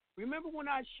 Remember when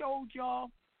I showed y'all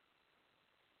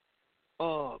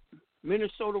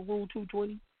Minnesota Rule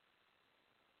 220?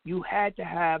 You had to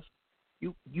have,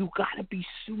 you got to be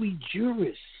sui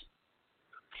juris,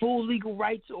 full legal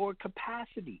rights or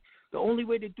capacity. The only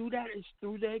way to do that is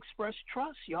through the express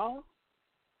trust, y'all.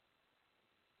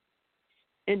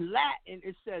 In Latin,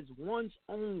 it says one's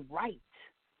own right.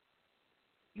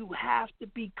 You have to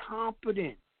be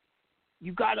competent.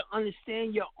 You got to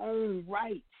understand your own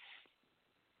rights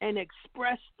and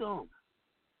express them.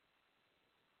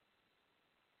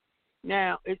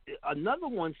 Now, another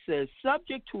one says,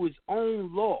 subject to his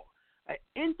own law, an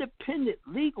independent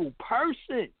legal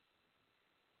person.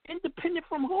 Independent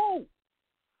from who?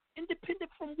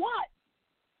 Independent from what?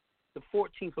 The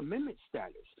 14th Amendment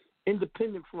status.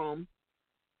 Independent from,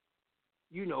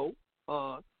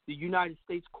 the United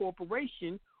States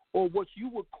Corporation, or what you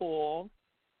would call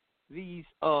these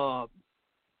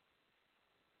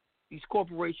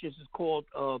corporations is called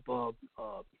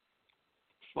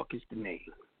fuck is the name?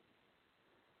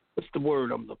 What's the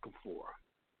word I'm looking for?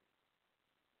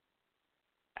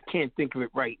 I can't think of it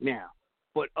right now.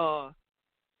 But all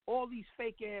these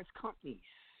fake ass companies,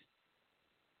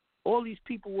 all these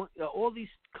people, all these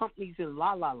companies in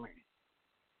La La Land,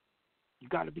 you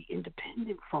got to be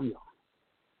independent from them.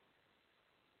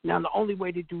 Now, the only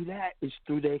way to do that is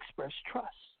through the express trust.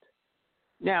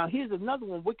 Now, here's another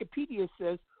one. Wikipedia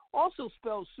says, also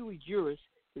spelled sui juris,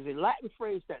 is a Latin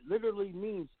phrase that literally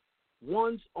means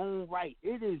one's own right.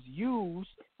 It is used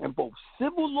in both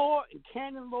civil law and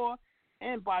canon law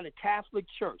and by the Catholic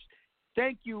Church.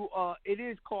 Thank you. It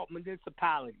is called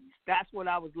municipalities. That's what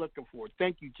I was looking for.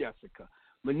 Thank you, Jessica.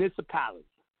 Municipality.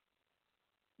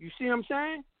 You see what I'm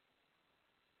saying?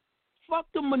 Fuck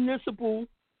the municipal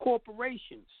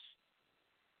corporations.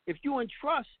 If you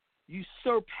entrust, you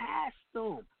surpass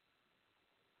them.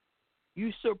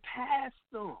 You surpass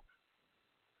them.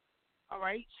 All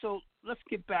right, so let's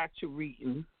get back to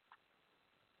reading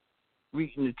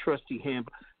the trustee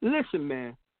handbook. Listen,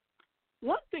 man,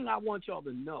 one thing I want y'all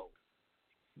to know,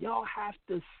 y'all have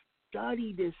to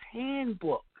study this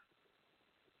handbook.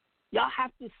 Y'all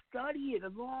have to study it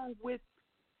along with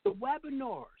the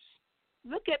webinars.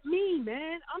 Look at me,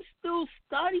 man. I'm still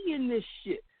studying this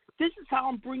shit. This is how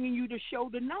I'm bringing you the show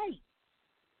tonight.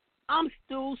 I'm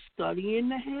still studying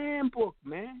the handbook,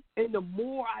 man. And the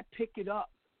more I pick it up,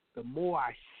 the more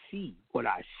I see what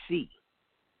I see.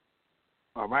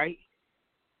 All right?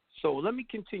 So let me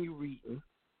continue reading.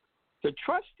 The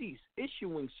trustees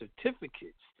issuing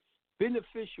certificates,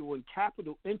 beneficial and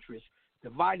capital interest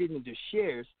divided into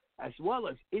shares, as well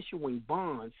as issuing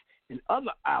bonds and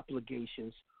other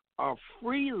obligations are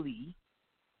freely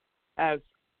as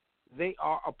they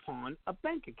are upon a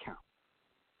bank account.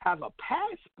 Have a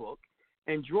passbook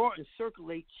and draw and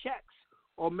circulate checks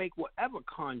or make whatever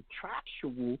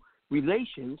contractual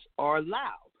relations are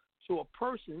allowed to a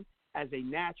person as a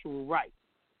natural right.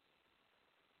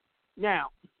 Now,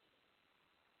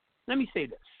 let me say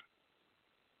this.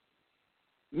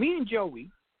 Me and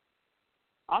Joey,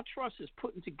 our trust is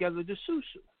putting together the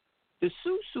Susu. The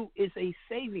Susu is a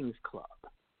savings club.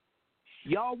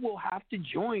 Y'all will have to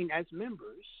join as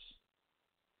members,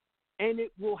 and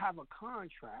it will have a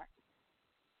contract,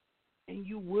 and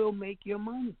you will make your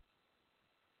money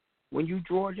when you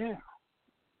draw down.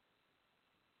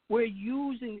 We're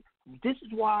using, this is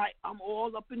why I'm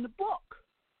all up in the book.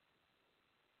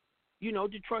 You know,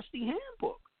 the trustee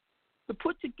handbook. To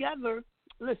put together,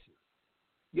 listen,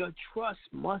 your trust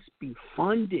must be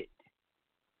funded.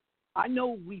 I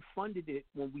know we funded it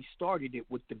when we started it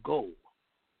with the goal,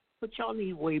 but y'all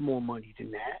need way more money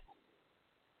than that.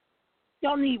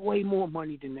 Y'all need way more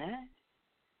money than that.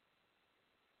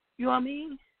 You know what I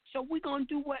mean? So we're going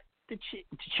to do what the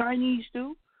Chinese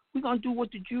do. We're going to do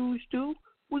what the Jews do.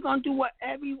 We're going to do what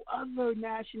every other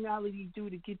nationality do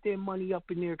to get their money up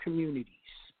in their communities.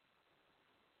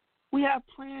 We have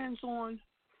plans on,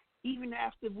 even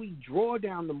after we draw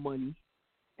down the money,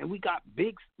 and we got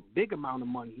big amount of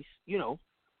monies, you know,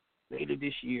 later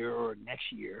this year or next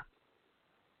year,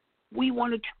 we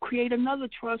want to create another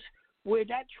trust where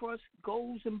that trust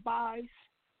goes and buys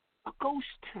a ghost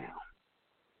town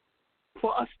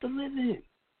for us to live in,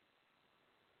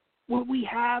 where we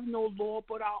have no law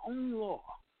but our own law,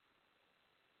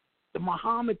 the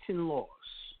Mohammedan laws.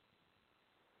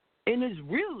 And there's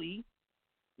really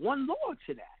one law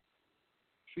to that.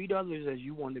 Treat others as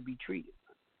you want to be treated.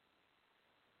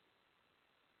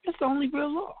 That's the only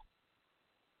real law.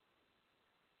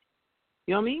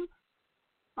 You know what I mean?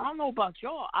 I don't know about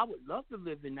y'all. I would love to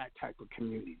live in that type of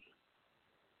community.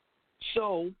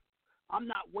 So I'm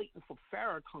not waiting for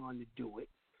Farrakhan to do it.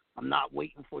 I'm not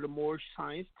waiting for the Moorish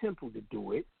Science Temple to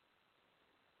do it.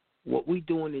 What we're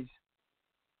doing is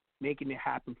making it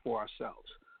happen for ourselves.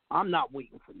 I'm not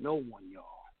waiting for no one, y'all.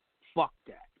 Fuck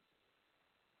that.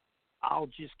 I'll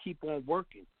just keep on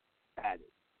working at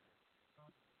it.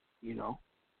 You know?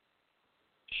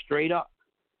 Straight up.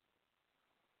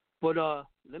 But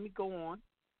let me go on.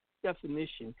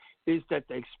 Definition is that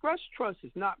the express trust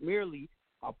is not merely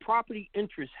a property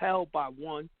interest held by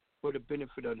one for the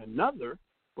benefit of another,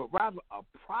 but rather a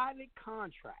private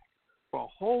contract for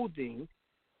holding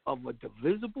of a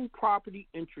divisible property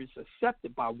interest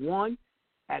accepted by one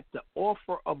at the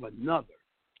offer of another,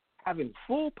 having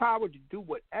full power to do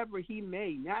whatever he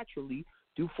may naturally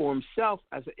do for himself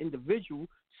as an individual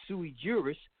sui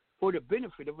juris for the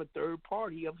benefit of a third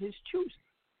party of his choosing.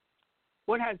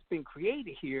 What has been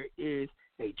created here is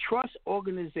a trust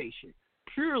organization,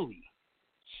 purely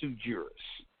sui juris.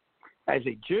 As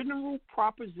a general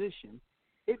proposition,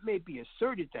 it may be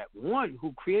asserted that one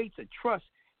who creates a trust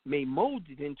may mold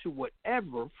it into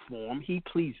whatever form he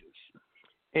pleases,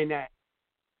 and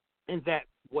that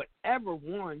whatever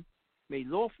one may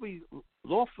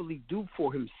lawfully do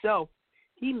for himself,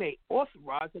 he may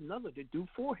authorize another to do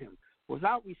for him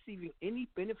without receiving any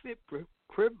benefit,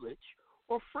 privilege,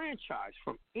 or franchise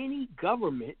from any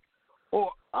government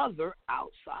or other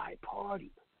outside party.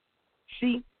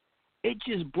 See, it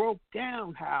just broke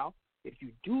down how if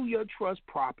you do your trust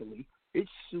properly, it's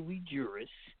sui juris,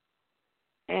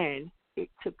 and it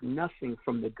took nothing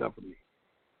from the government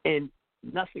and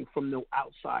nothing from no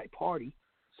outside party,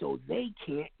 so they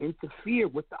can't interfere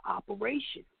with the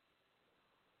operation.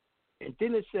 And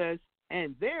then it says,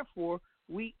 and therefore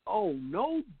we owe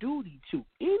no duty to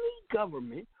any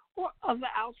government or other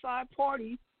outside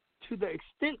party to the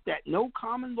extent that no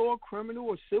common law, criminal,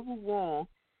 or civil wrong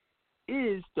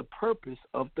is the purpose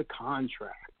of the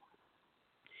contract.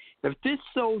 If this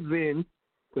so, then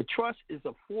the trust is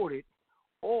afforded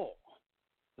all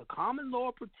the common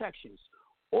law protections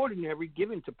ordinary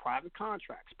given to private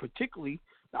contracts, particularly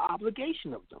the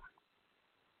obligation of them.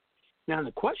 Now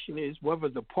the question is whether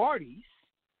the parties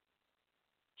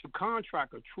to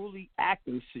contract a truly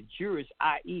acting sui juris,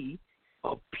 i.e.,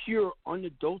 of pure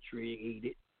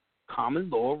unadulterated common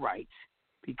law rights,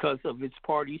 because of its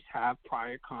parties have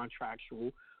prior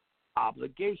contractual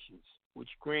obligations, which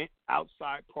grant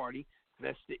outside party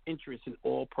vested interest in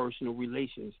all personal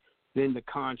relations, then the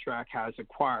contract has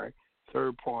acquired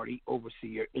third party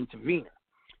overseer intervener.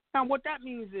 Now, what that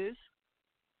means is,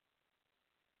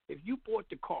 if you bought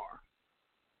the car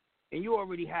and you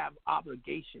already have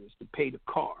obligations to pay the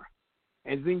car,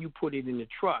 and then you put it in the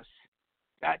trust,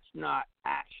 that's not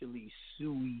actually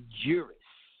sui juris.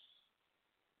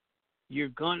 You're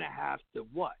going to have to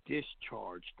what?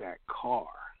 Discharge that car.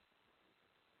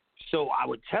 So I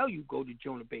would tell you, go to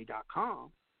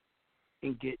jonahbay.com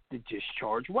and get the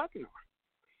discharge webinar.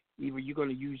 Either you're going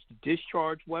to use the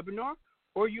discharge webinar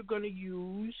or you're going to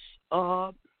use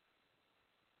accord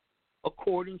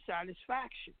and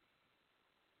satisfaction.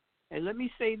 And let me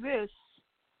say this,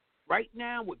 right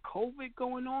now with COVID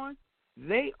going on,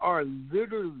 they are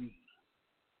literally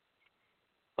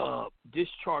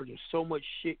discharging so much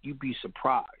shit you'd be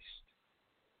surprised.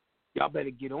 Y'all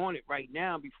better get on it right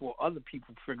now before other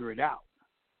people figure it out.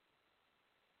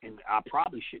 And I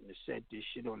probably shouldn't have said this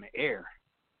shit on the air,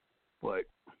 but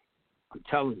I'm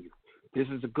telling you, this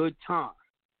is a good time.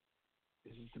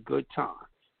 This is a good time.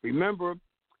 Remember,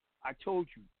 I told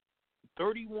you,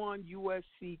 31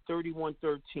 USC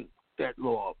 3113. That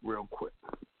law up real quick.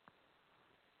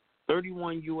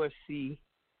 31 USC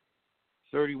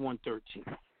 3113.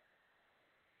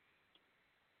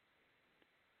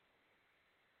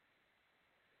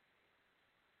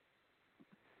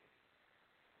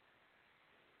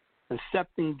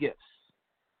 Accepting gifts.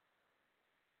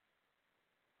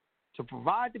 To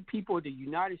provide the people of the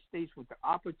United States with the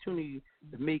opportunity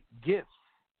to make gifts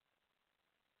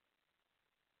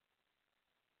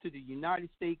to the United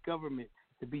States government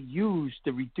to be used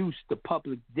to reduce the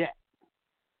public debt.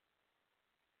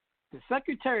 The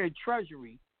Secretary of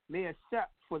Treasury may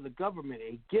accept for the government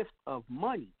a gift of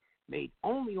money made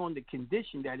only on the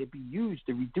condition that it be used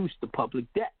to reduce the public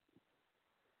debt.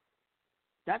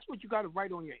 That's what you got to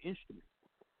write on your instrument.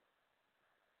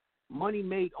 Money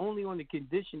made only on the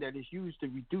condition that it's used to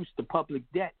reduce the public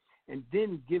debt, and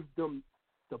then give them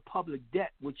the public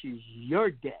debt, which is your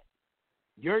debt,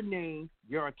 your name,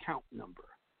 your account number.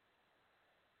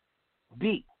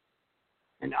 B,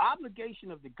 an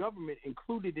obligation of the government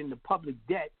included in the public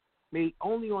debt made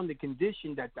only on the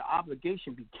condition that the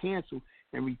obligation be canceled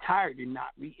and retired and not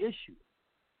reissued.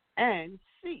 And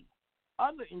C,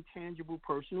 other intangible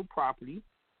personal property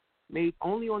made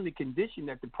only on the condition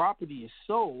that the property is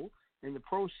sold and the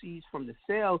proceeds from the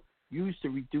sale used to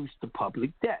reduce the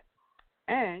public debt.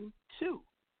 And 2,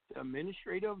 the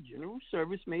administrator of general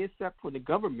service may accept for the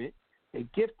government a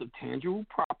gift of tangible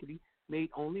property made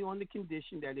only on the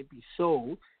condition that it be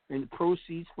sold and the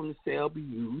proceeds from the sale be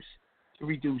used to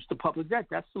reduce the public debt.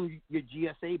 That's some of your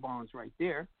GSA bonds right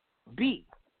there. B,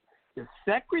 the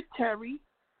secretary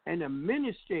and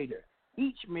administrator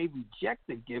each may reject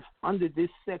the gift under this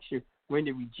section when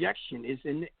the rejection is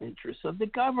in the interest of the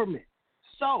government.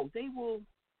 So they will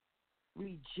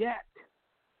reject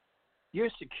your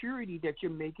security that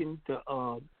you're making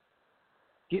to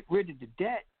get rid of the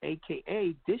debt,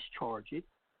 a.k.a. discharge it,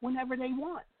 whenever they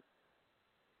want.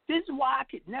 This is why I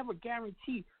could never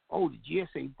guarantee, the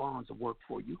GSA bonds will work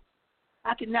for you.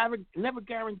 I could never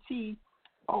guarantee,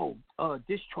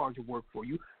 discharge will work for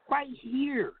you. Right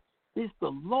here is the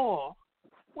law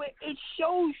where it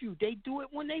shows you they do it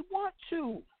when they want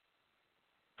to.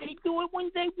 They do it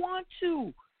when they want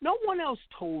to. No one else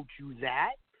told you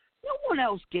that. No one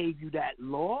else gave you that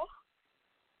law.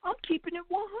 I'm keeping it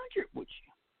 100 with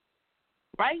you.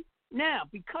 Right? Now,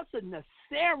 because of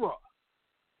NESARA,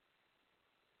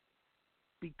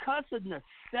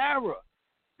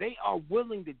 they are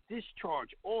willing to discharge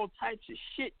all types of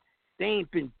shit they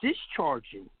ain't been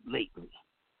discharging lately.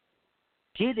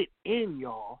 Get it in,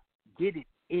 y'all. Get it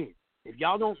in. If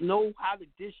y'all don't know how to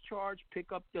discharge,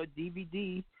 pick up the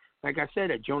DVD, like I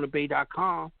said, at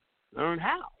jonahbay.com. Learn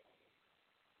how.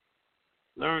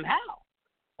 Learn how.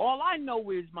 All I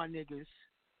know is, my niggas,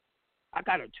 I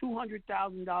got a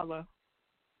 $200,000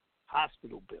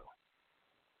 hospital bill.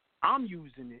 I'm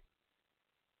using it.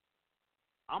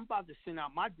 I'm about to send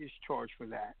out my discharge for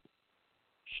that.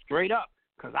 Straight up.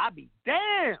 Because I be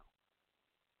damn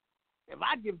if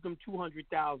I give them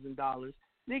 $200,000.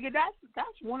 Nigga,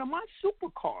 that's one of my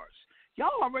supercars.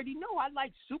 Y'all already know I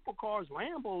like supercars,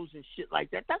 Lambos, and shit like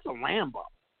that. That's a Lambo.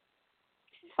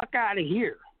 Fuck out of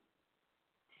here.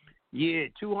 Yeah,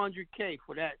 $200K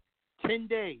for that 10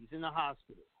 days in the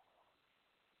hospital.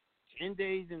 10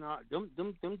 days in the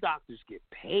them doctors get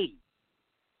paid.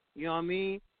 You know what I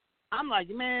mean? I'm like,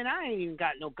 man, I ain't even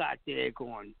got no goddamn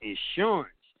on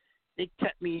insurance. They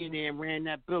kept me in there and ran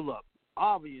that bill up.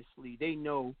 Obviously, they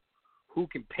know who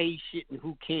can pay shit and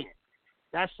who can't.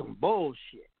 That's some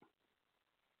bullshit.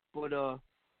 But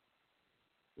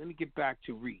let me get back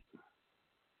to reading.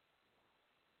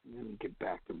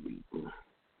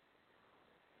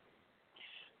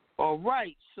 All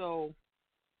right, so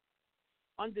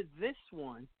under this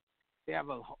one, they have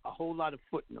a whole lot of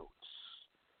footnotes.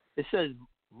 It says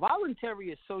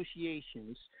voluntary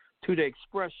associations to the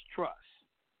express trust.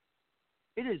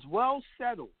 It is well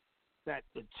settled that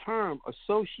the term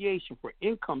association for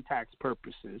income tax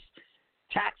purposes,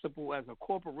 taxable as a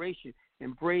corporation,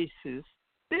 embraces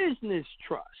business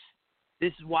trust.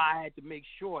 This is why I had to make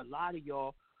sure a lot of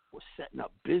y'all were setting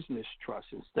up business trusts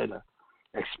instead of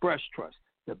express trust.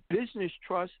 The business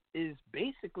trust is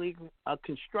basically a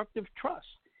constructive trust.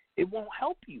 It won't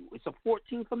help you. It's a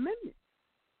 14th Amendment.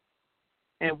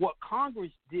 And what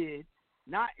Congress did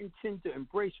not intend to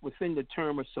embrace within the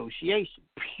term association,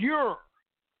 pure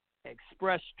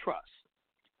express trust.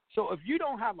 So if you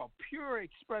don't have a pure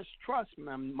express trust,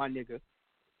 my nigga,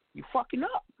 you fucking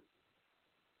up.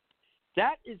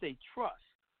 That is a trust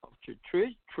of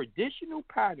traditional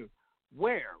pattern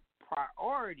where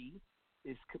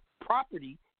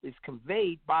property is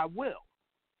conveyed by will,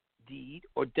 deed,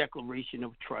 or declaration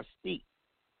of trustee.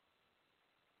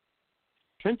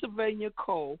 Pennsylvania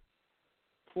Code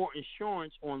for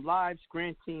Insurance on Lives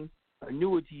Granting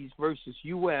Annuities versus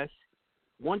U.S.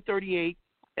 138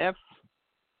 F.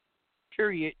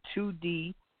 Period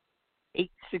 2D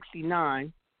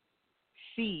 869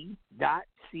 C.C.A.3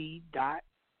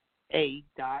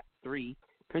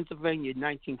 Pennsylvania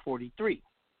 1943.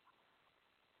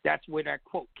 That's where that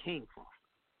quote came from.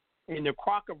 In the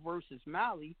Crocker versus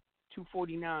Malley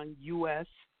 249 U.S.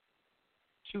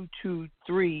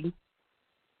 223,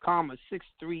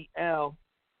 63L.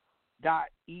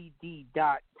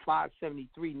 .ed.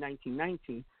 573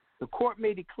 1919, the court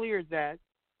made it clear that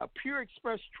a pure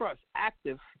express trust,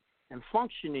 active and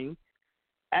functioning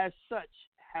as such,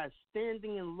 has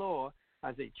standing in law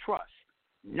as a trust,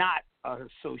 not an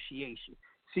association.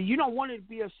 See, you don't want it to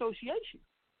be association.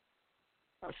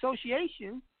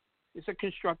 Association is a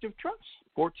constructive trust,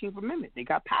 14th Amendment. They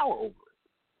got power over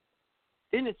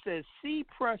it. Then it says, C.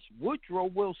 Press Woodrow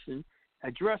Wilson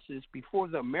addresses before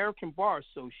the American Bar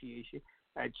Association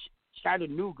at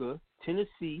Chattanooga,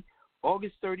 Tennessee,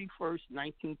 August 31st,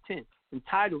 1910,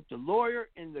 entitled The Lawyer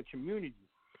in the Community.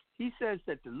 He says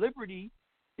that the liberty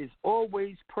is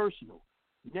always personal,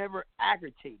 never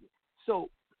aggregated. So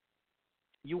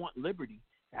you want liberty,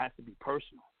 it has to be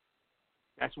personal.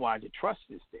 That's why the trust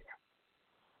is there.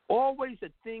 Always a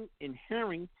thing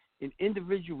inherent in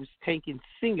individuals taken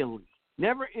singularly,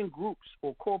 never in groups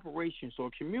or corporations or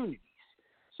communities.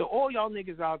 So all y'all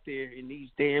niggas out there in these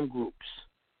damn groups,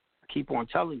 I keep on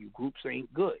telling you, groups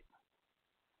ain't good.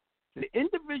 The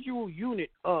individual unit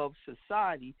of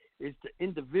society is the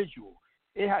individual.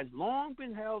 It has long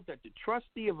been held that the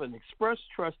trustee of an express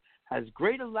trust has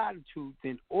greater latitude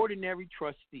than ordinary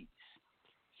trustees,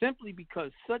 simply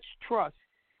because such trusts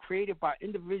created by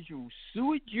individuals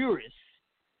sui juris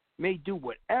may do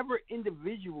whatever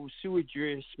individual sui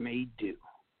juris may do.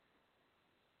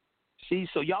 See,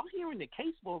 so y'all hearing the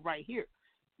case law right here.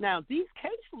 Now, these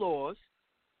case laws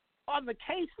are the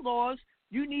case laws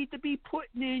you need to be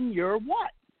putting in your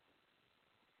what?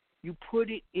 You put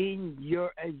it in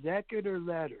your executor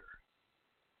letter.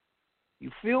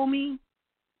 You feel me?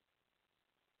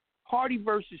 Hardy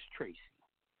versus Tracy,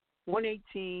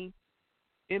 118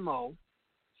 MO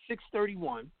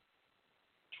 631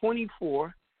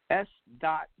 24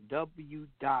 S.W.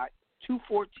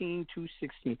 214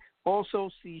 216. Also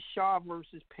see Shaw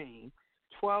versus Payne,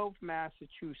 12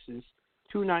 Massachusetts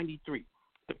 293.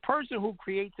 The person who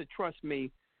creates a trust may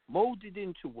mold it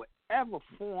into whatever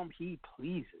form he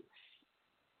pleases.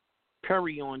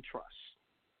 Perry on trust.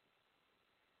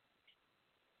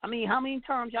 I mean, how many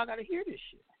times y'all got to hear this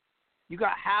shit? You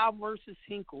got Howe versus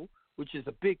Hinkle, which is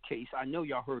a big case. I know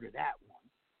y'all heard of that one.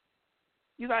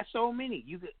 You got so many.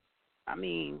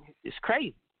 It's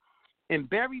crazy. And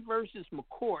Berry versus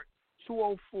McCourt,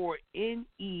 204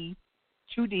 NE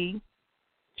 2D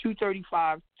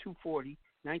 235 240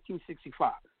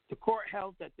 1965. The court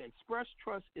held that the express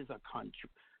trust is a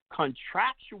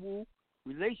contractual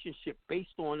relationship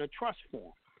based on a trust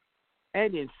form.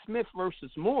 And in Smith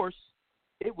versus Morse,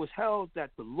 it was held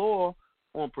that the law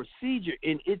on procedure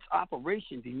in its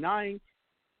operation denying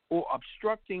or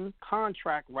obstructing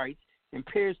contract rights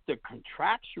impairs the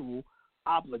contractual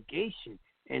obligation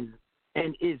and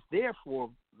is therefore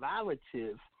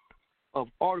violative of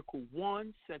Article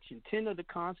 1, Section 10 of the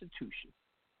Constitution.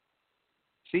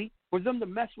 See, for them to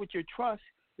mess with your trust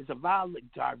is a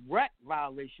direct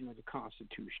violation of the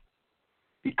Constitution,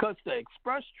 because the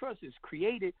express trust is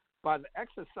created by the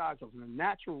exercise of the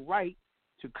natural right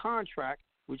to contract,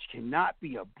 which cannot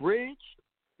be abridged.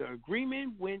 The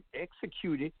agreement, when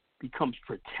executed, becomes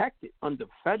protected under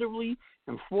federally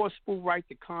enforceable right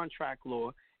to contract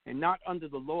law and not under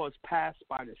the laws passed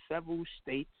by the several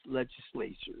states'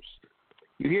 legislatures.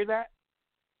 You hear that?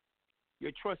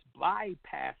 Your trust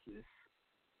bypasses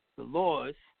the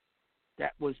laws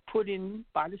that was put in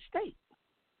by the state.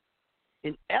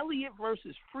 In Elliott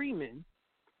versus Freeman,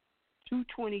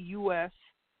 220 U.S.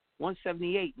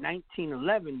 178,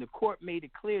 1911, the court made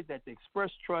it clear that the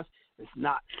express trust is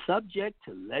not subject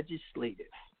to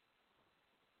legislative.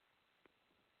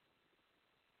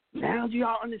 Now do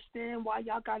y'all understand why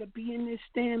y'all got to be in this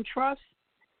damn trust?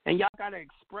 And y'all got to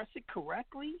express it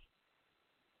correctly?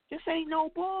 This ain't no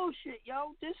bullshit,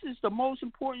 yo. This is the most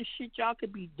important shit y'all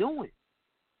could be doing.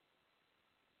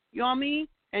 You know what I mean?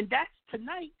 And that's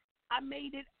tonight. I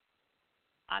made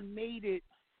it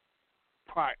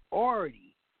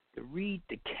priority to read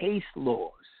the case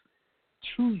laws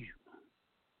to you,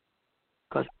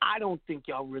 because I don't think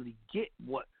y'all really get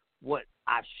what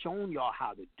I've shown y'all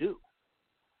how to do.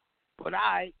 But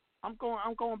I'm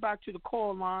going back to the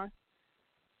call line.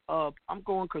 I'm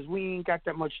going because we ain't got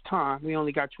that much time. We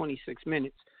only got 26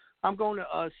 minutes. I'm going to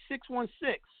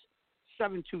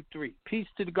 616-723. Peace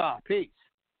to the God. Peace.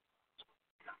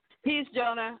 Peace,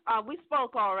 Jonah. We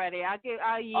spoke already. I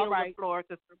yield the floor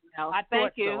to someone else. I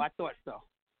thought so.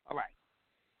 All right.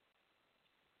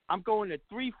 I'm going to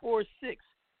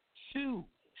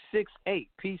 346-268.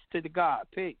 Peace to the God.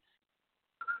 Peace.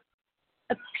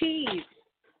 Peace.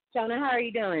 Jonah, how are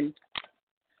you doing?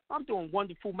 I'm doing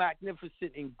wonderful,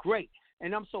 magnificent, and great.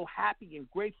 And I'm so happy and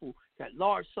grateful that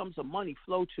large sums of money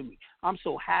flow to me. I'm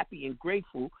so happy and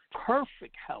grateful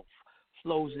perfect health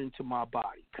flows into my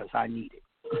body because I need it.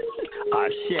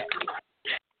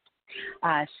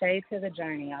 Ashe to the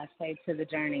journey. Ashe to the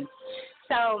journey.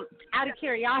 So, out of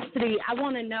curiosity, I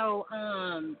want to know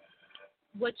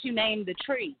what you named the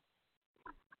tree.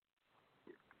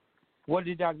 What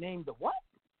did I name the what?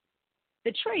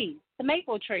 The tree, the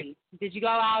maple tree. Did you go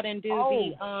out and do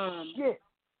shit.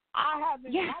 I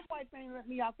haven't. Yeah. My wife ain't let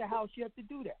me out the house yet to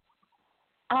do that.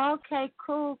 Okay,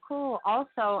 cool.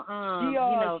 Also,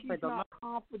 she's not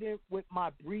confident with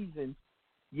my breathing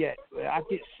yet. I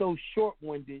get so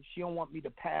short-winded, she don't want me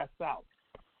to pass out.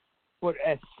 But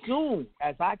as soon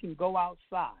as I can go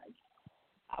outside,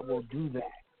 I will do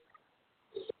that.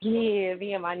 Yeah,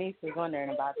 me and my niece was wondering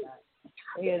about that.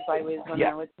 We was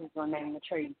wondering what she was going to name the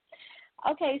tree.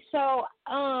 Okay, so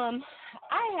I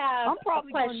have I'm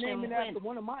probably going to name it after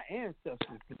one of my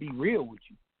ancestors, to be real with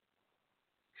you.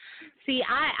 See,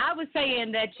 I was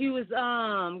saying that you was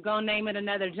going to name it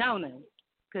another Jonah,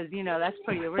 because, that's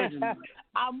pretty original.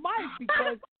 I might,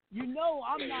 because, I'm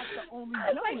not the only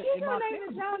Jonah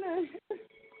in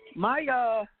my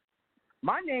family.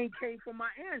 My name came from my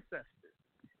ancestors.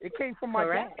 It came from my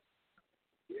dad.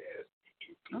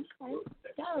 Okay,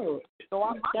 dope. So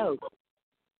I'm dope.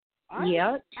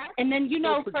 Yep. And then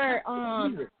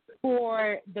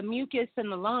for the mucus in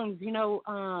the lungs,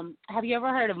 have you ever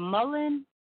heard of mullein?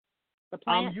 The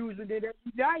plant? I'm using it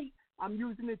every day. I'm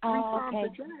using it 3 times a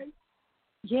day.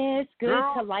 Yeah, it's good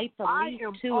to light the leaf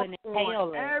too and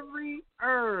inhale it. Every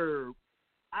herb.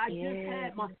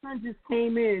 My son just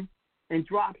came in and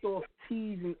dropped off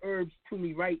teas and herbs to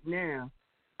me right now.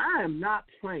 I am not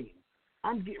playing.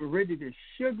 I'm getting rid of this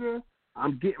sugar.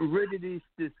 I'm getting rid of this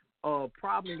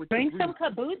problem with Bring some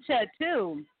kombucha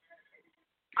too.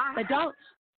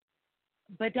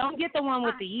 But don't get the one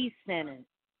with the yeast in it.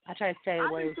 I try to stay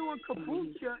away. I was doing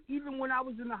kombucha even when I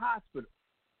was in the hospital.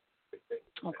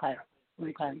 Okay.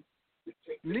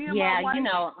 Me and my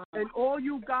wife and all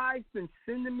you guys been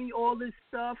sending me all this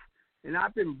stuff, and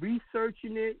I've been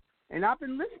researching it, and I've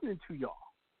been listening to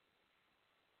y'all.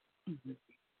 Mm-hmm.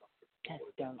 That's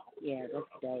dope. Yeah, that's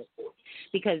dope.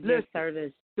 Because your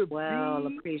service well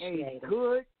appreciated. To be a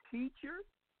good teacher,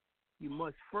 you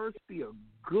must first be a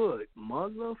good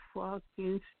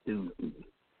motherfucking student.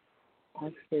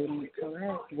 A student,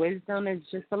 correct. Wisdom is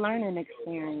just a learning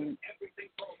experience.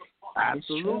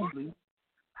 Absolutely.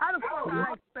 How the fuck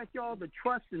I expect y'all to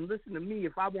trust and listen to me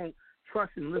if I won't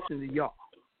trust and listen to y'all?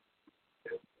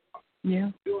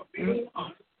 Yeah.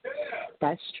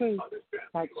 That's true.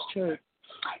 I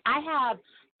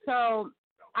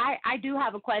do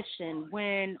have a question.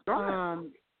 When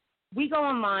we go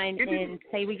online and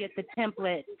say we get the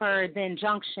template for the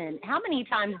injunction, how many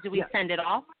times do we send it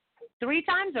off? 3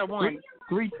 times or 1?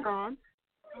 3 times.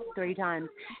 3 times.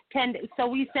 So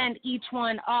we send each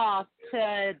one off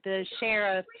to the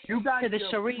sheriff, to the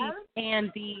sheriff,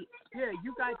 and the... Yeah,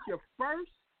 you got your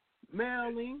first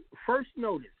mailing, first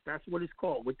notice. That's what it's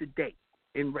called, with the date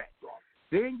in red.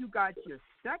 Then you got your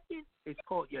second, it's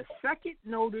called your second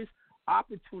notice,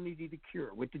 opportunity to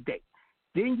cure, with the date.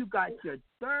 Then you got your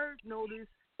third notice,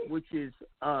 which is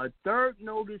third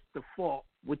notice default,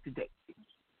 with the date.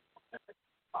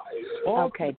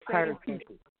 Okay, perfect.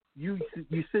 People. You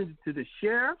send it to the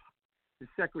sheriff, the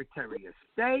Secretary of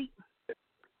State,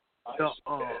 the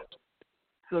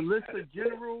Solicitor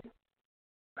General,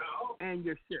 and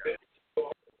your sheriff,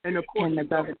 and of course the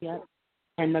governor. Yep.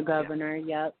 And the governor.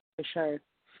 Yep, for sure.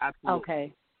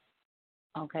 Absolutely.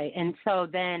 Okay. And so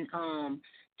then,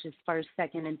 just first,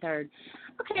 second, and third.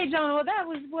 Okay, John. Well, that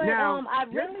was what now, I've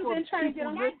really been trying to get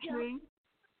on that.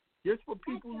 Just for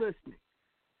people listening,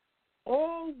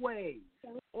 always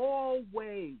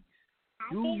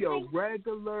do your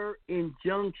regular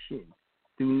injunction.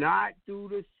 Do not do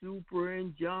the super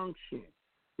injunction.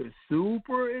 The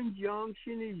super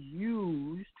injunction is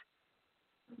used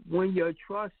when your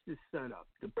trust is set up,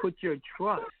 to put your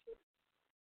trust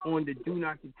on the do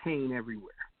not detain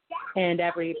everywhere. And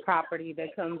every property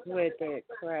that comes with it,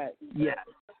 correct? Yes,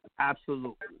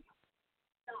 absolutely.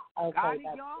 Okay, got it,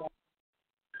 y'all?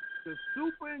 The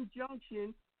super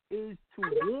injunction is to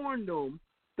warn them,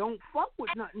 don't fuck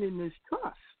with nothing in this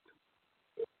trust.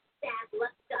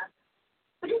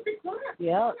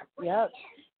 Yep.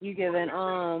 You giving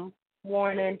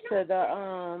warning to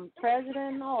the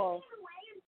president or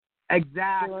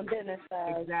exactly doing business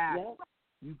size. Exactly. Yep.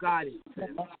 You got it.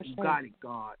 You got it,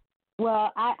 God.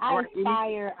 Well, I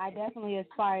definitely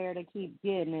aspire to keep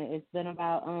getting it. It's been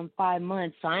about 5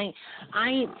 months, so I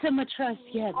ain't to my trust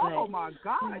yet, but oh my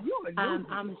God, you a newbie.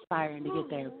 I'm aspiring to get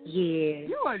there. Yeah.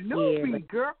 You a newbie,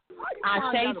 girl.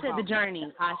 I stay to the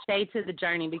journey. I stay to the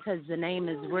journey because the name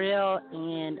is real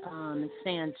and it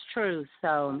stands true.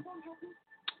 So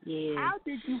yeah. How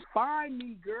did you find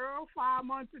me, girl, 5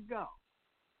 months ago?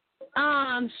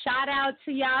 Shout out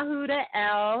to Yahoo to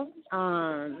L.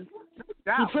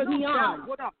 He put me on.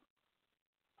 What up?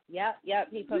 Yep,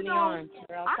 he put me on.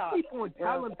 I keep on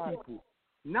telling people,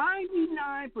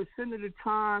 99% of the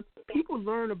time, people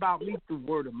learn about me through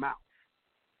word of mouth.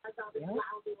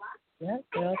 Yep,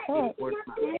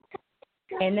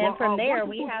 and then from there,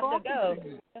 we have to go.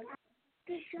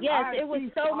 Yes, it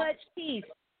was so much peace.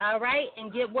 All right,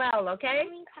 and get well, okay?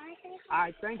 All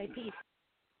right, thank you. Peace.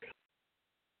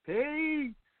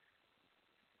 Hey.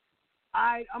 All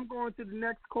right, I'm going to the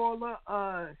next caller,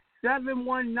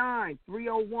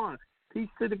 719-301. Peace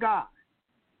to the God.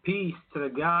 Peace to the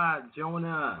God,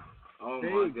 Jonah. Oh,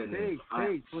 my goodness.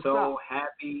 I'm so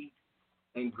happy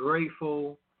and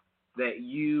grateful that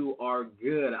you are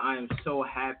good. I am so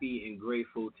happy and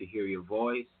grateful to hear your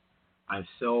voice. I'm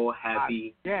so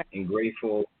happy and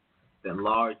grateful that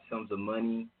large sums of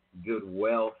money, good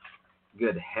wealth,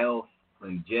 good health,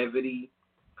 longevity,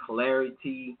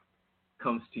 clarity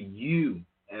comes to you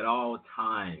at all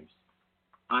times.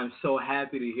 I'm so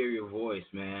happy to hear your voice,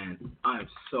 man. I'm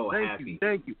so happy.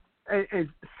 Thank you. It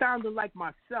sounded like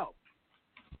myself.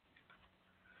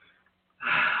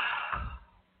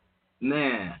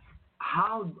 Man,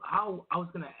 how I was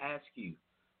gonna ask you,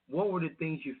 what were the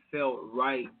things you felt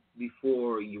right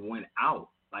before you went out?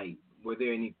 Like, were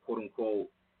there any quote unquote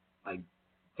like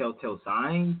telltale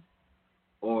signs,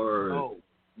 or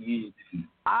you?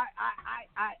 I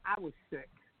was sick.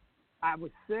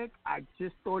 I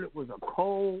just thought it was a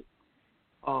cold.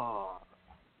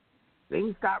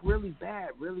 Things got really bad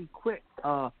really quick.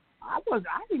 I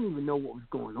didn't even know what was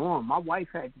going on. My wife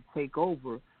had to take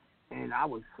over, and I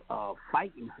was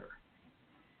fighting her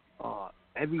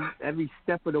every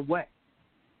step of the way.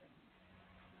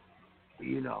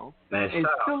 You know, and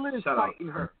still is fighting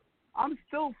her. I'm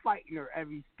still fighting her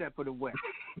every step of the way.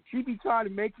 She be trying to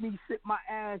make me sit my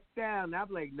ass down. I'm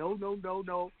like, no.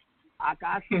 I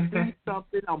got to do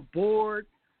something. I'm bored.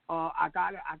 I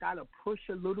gotta push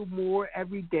a little more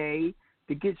every day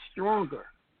to get stronger.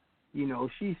 You know,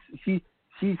 she's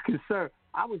concerned.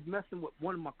 I was messing with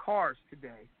one of my cars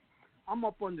today. I'm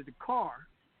up under the car,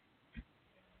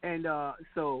 and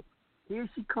so here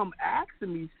she come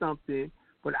asking me something,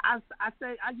 but I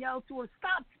yelled to her,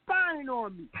 "Stop spying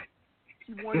on me."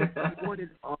 She wanted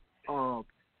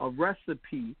a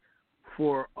recipe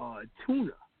for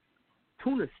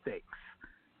tuna steaks.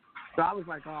 So I was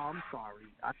like, "Oh, I'm sorry.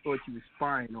 I thought you were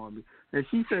spying on me." And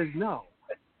she says, "No."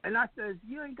 And I says,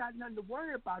 "You ain't got nothing to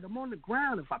worry about. I'm on the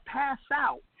ground. If I pass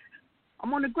out,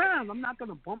 I'm on the ground. I'm not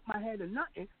gonna bump my head or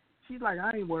nothing." She's like,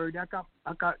 "I ain't worried. I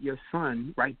got your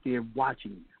son right there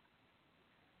watching you."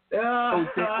 So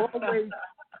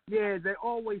they're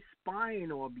always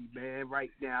spying on me, man.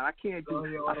 Right now, I can't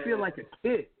do. I feel like a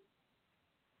kid.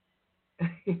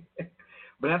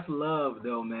 But that's love,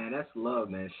 though, man. That's love,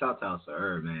 man. Shout out to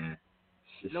her, man.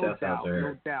 No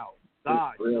doubt.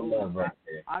 God, real love right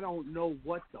there. I don't know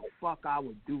what the fuck I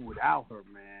would do without her,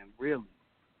 man. Really.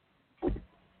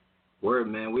 Word,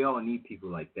 man. We all need people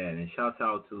like that. And shout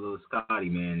out to little Scotty,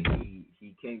 man.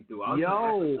 He came through.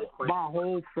 My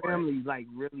whole family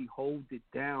really holds it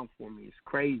down for me. It's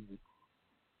crazy.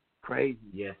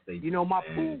 Yes, they do. You know, my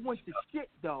pool went to shit,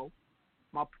 though.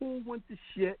 My pool went to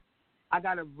shit. I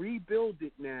got to rebuild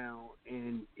it now.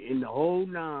 And in the whole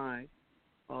nine,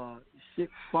 shit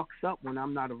fucks up when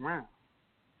I'm not around.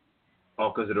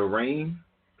 Oh, because of the rain?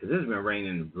 Because it's been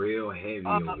raining real heavy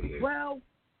over here. Well,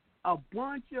 a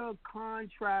bunch of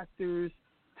contractors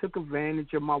took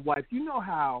advantage of my wife. You know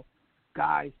how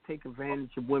guys take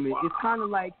advantage of women. It's kind of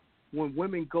like when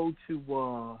women go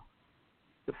to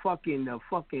the fucking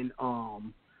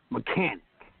mechanic.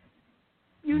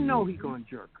 You know he gonna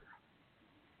jerk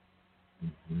her.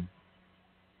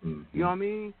 You know what I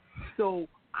mean? So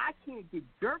I can't get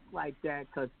jerked like that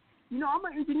because, you know, I'm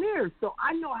an engineer, so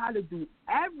I know how to do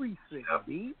everything,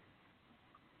 B.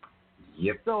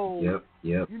 Yep. So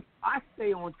I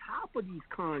stay on top of these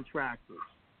contractors.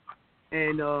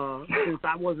 And since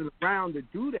I wasn't around to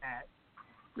do that,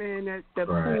 man, that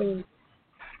pool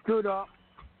stood up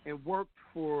and worked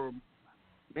for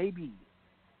maybe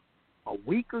a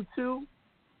week or two.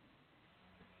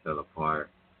 Fell apart.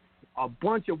 A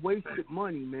bunch of wasted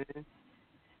money, man.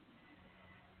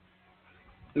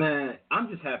 Man, I'm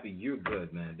just happy you're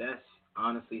good, man. That's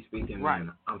honestly speaking,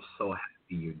 man. I'm so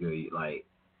happy you're good. Like,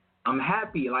 I'm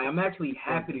happy. Like, I'm actually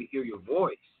happy to hear your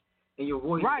voice, and your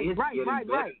voice is getting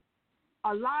better.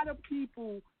 A lot of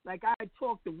people, like I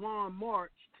talked to Ron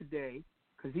March today,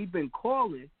 because he'd been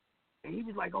calling, and he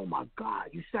was like, "Oh my God,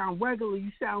 you sound regular.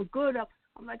 You sound good."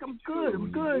 I'm like, "I'm good.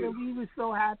 I'm good." And he was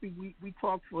so happy. We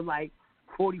talked for like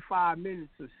 45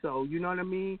 minutes or so. You know what I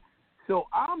mean? So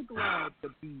I'm glad to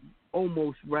be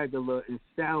almost regular and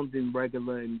sounding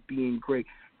regular and being great.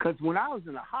 Because when I was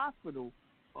in the hospital,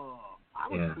 I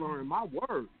was slurring my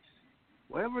words.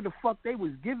 Whatever the fuck they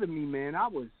was giving me, man, I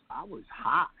was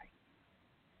high.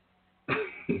 I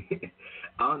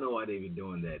don't know why they be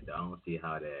doing that, though. I don't see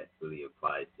how that really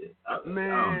applies to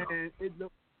it.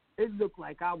 It looked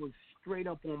like I was straight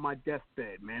up on my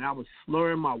deathbed, man. I was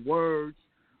slurring my words.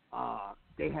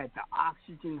 They had the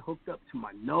oxygen hooked up to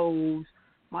my nose.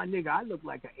 My nigga, I look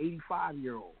like an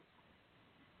 85-year-old.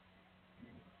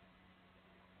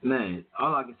 Man,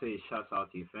 all I can say is shout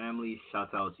out to your family,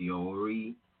 shout out to your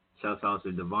Ori, shout out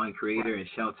to the Divine Creator, and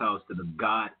shout out to the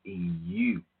God in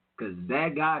you. Because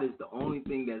that God is the only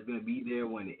thing that's going to be there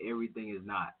when everything is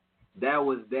not. That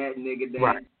was that nigga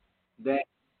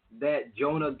that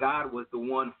Jonah God was the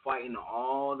one fighting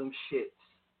all them shits.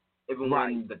 Even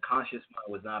when the conscious mind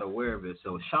was not aware of it.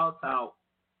 So shout out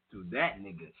to that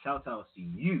nigga. Shout out to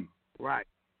you. Right.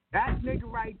 That nigga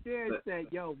right there said,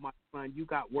 "Yo, my son, you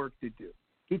got work to do.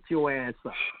 Get your ass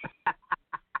up."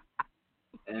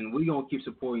 And we gonna keep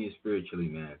supporting you spiritually,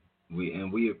 man.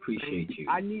 We appreciate you.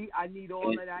 I need all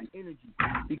of that energy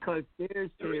because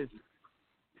there's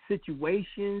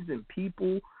situations and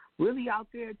people really out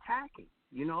there attacking,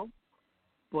 you know.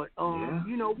 But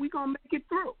you know, we gonna make it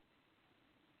through.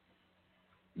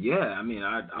 Yeah, I mean,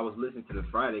 I was listening to the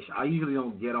Friday show. I usually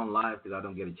don't get on live because I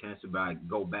don't get a chance to, but I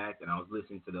go back and I was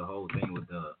listening to the whole thing with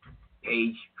the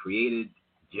page created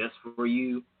just for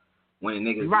you when a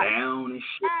nigga's down and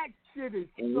shit. That shit is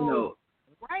so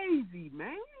crazy,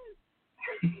 man.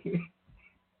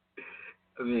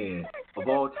 I mean, of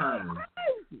all time. I'm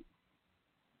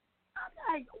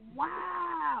like,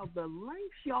 wow, the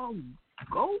lengths y'all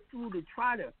go through to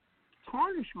try to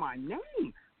tarnish my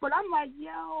name. But I'm like,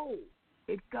 yo,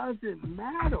 it doesn't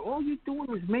matter. All you're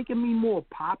doing is making me more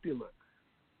popular.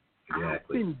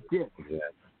 Exactly. I've been dipped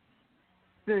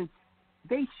since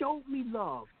they showed me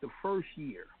love the first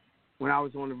year when I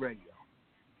was on the radio.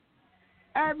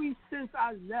 Ever since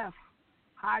I left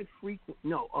high frequency,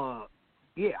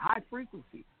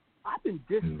 I've been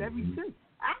dissed ever since.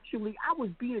 Actually, I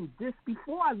was being dissed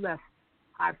before I left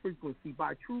high frequency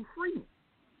by True Freeman.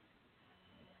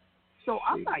 So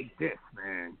I'm like this,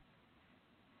 man.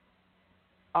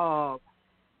 I'm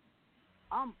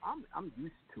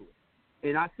used to it,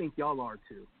 and I think y'all are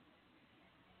too.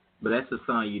 But that's a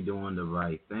sign you're doing the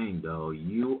right thing, though.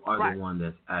 You are the one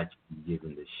that's actually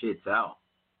giving the shits out.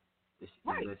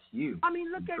 That's you. I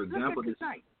mean, look at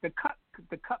tonight. To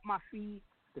cut my feed,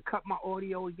 to cut my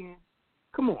audio again.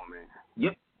 Come on, man.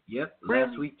 Yep. Really?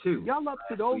 Last week too. Y'all up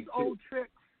to those old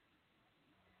tricks?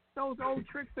 those old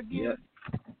tricks again? Yeah.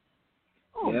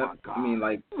 Oh my God. I mean,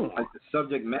 like the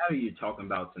subject matter you're talking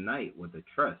about tonight with the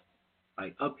trust.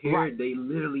 Like up here, they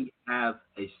literally have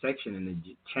a section in the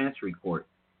Chancery Court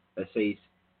that says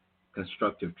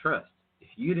constructive trust. If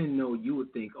you didn't know, you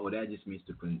would think, oh, that just means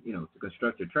to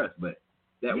construct your trust. But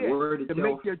that word itself, to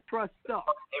make your trust up,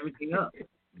 everything up.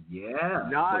 Yeah.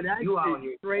 Nah, that's you out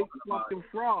here straight fucking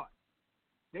fraud.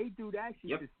 They do that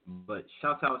shit. Yep. But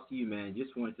shout out to you, man.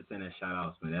 Just wanted to send that shout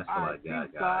outs, man. That's all I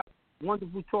got, guys.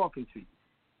 Wonderful talking to you.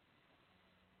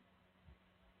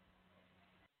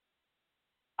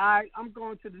 All right, I'm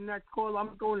going to the next call.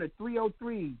 I'm going to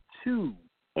 303-280.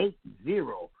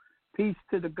 Peace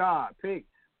to the God. Peace.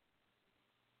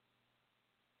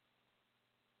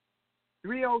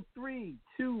 303-280.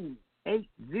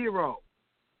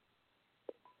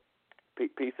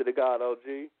 Peace to the God,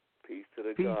 OG. Peace to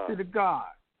the God. Peace to the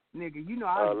God. Nigga, you know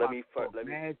I talk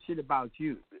mad shit about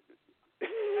you.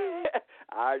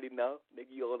 I already know. Nigga,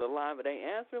 you on the line but ain't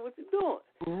answering. What you doing?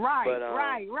 Right. You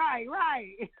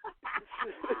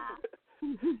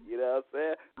know what I'm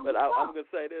saying? But I'm going to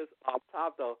say this. Off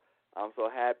top, though, I'm so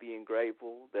happy and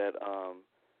grateful that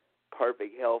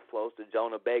perfect health flows to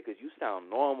Jonah Bay, because you sound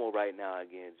normal right now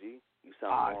again, G. You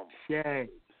sound normal. Shit.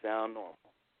 You sound normal.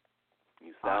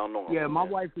 You sound normal. Yeah, my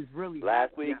wife is really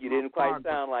Last week you didn't quite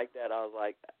sound like that. I was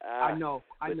like, I know.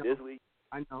 This week,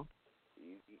 I know.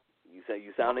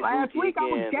 You sounded last Gucci week again.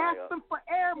 I was gasping for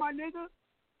air, my nigga.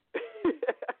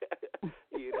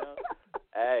 You know,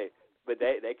 hey, but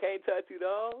they can't touch you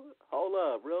though. Hold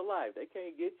up, real life, they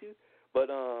can't get you.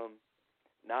 But I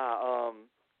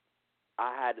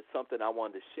had something I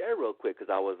wanted to share real quick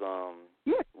because I was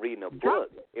reading a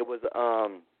book. It was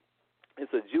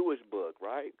it's a Jewish book,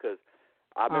 right? Because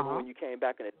I remember when you came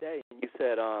back in the day and you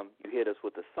said you hit us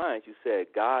with the science. You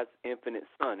said God's infinite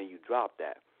Son, and you dropped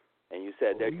that. And you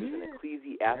said they're using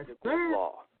ecclesiastical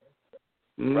law.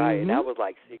 Mm-hmm. Right, and that was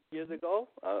like 6 years ago.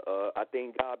 I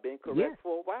think God been correct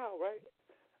for a while, right?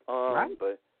 Right.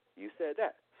 But you said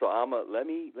that. So let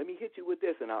me hit you with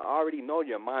this, and I already know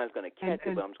your mind's gonna catch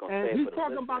it, but I'm just gonna say it for the listeners. And he's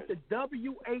talking about the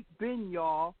W8 bin,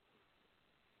 y'all.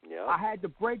 Yeah. I had to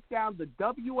break down the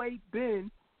W8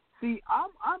 bin. See,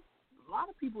 I'm a lot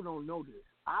of people don't know this.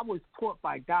 I was taught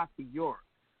by Dr. York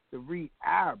to read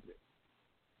Arabic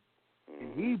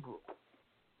and Hebrew.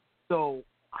 So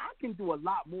I can do a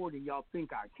lot more than y'all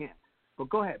think I can. But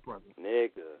go ahead, brother.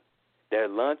 Nigga, they're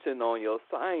lunching on your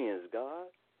science, God.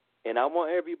 And I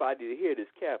want everybody to hear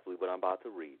this carefully, what I'm about to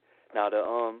read. Now,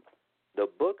 the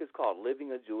book is called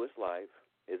Living a Jewish Life.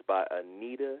 It's by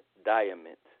Anita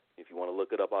Diamond. If you want to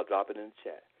look it up, I'll drop it in the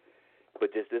chat.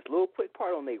 But just this little quick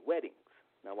part on their weddings.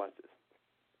 Now watch this.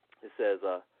 It says,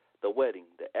 the wedding.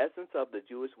 The essence of the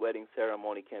Jewish wedding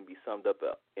ceremony can be summed up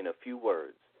in a few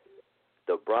words.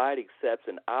 The bride accepts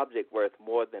an object worth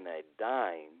more than a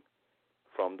dime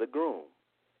from the groom,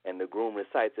 and the groom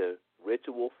recites a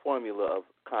ritual formula of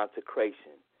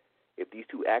consecration. If these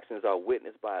two actions are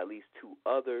witnessed by at least two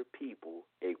other people,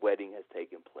 a wedding has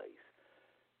taken place.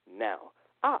 Now,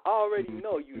 I already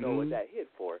know you know what that hit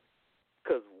for,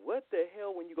 because what the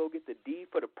hell when you go get the deed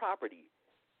for the property?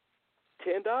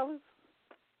 $10?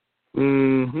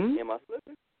 Mm-hmm. Am I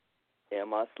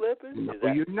slipping? No, Is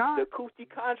that you're not. The coochie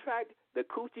contract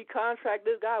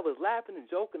this guy was laughing and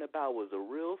joking about was a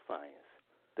real science.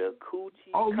 The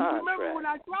coochie contract. You remember when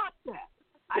I dropped that?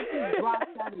 I just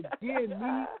dropped that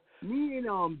again. Me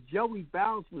and Joey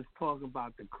Bounce was talking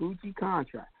about the coochie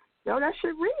contract. Yo, that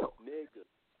shit real.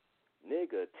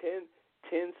 Nigga,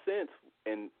 10 cents.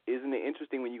 And isn't it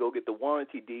interesting when you go get the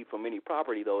warranty deed from any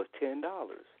property, though, it's $10.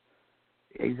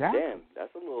 Exactly. Damn,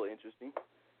 that's a little interesting.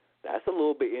 That's a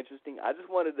little bit interesting. I just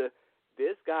wanted to,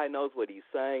 this guy knows what he's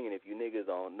saying, and if you niggas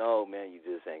don't know, man, you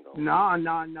just ain't gonna.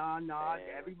 No.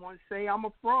 Everyone say I'm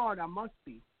a fraud. I must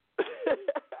be.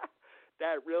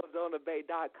 That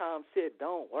realzonabay.com shit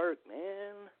don't work,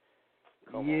 man.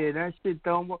 Come on. That shit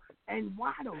don't work. And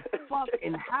why the fuck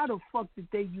and how the fuck did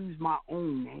they use my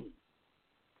own name?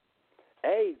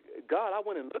 Hey, God, I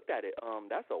went and looked at it.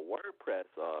 That's a WordPress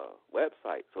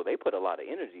website, so they put a lot of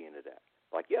energy into that.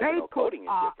 Like, no coding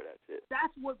and shit for that shit.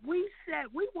 That's what we said.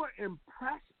 We were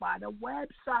impressed by the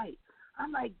website.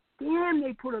 I'm like, damn,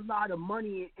 they put a lot of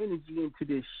money and energy into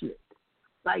this shit.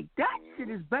 Like, that shit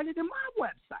is better than my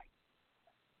website.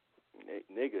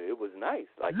 Nigga, it was nice.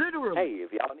 Like, literally. Hey,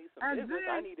 if y'all need some business,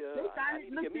 I need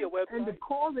to give me a website. And to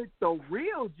call it the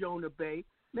real Jonah Bay,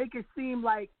 make it seem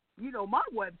like, my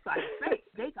website's fake.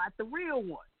 They got the real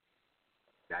one.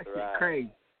 That shit crazy.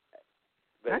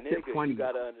 But that nigga, shit funny. You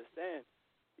got to understand,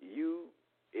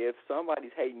 if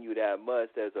somebody's hating you that much,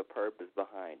 there's a purpose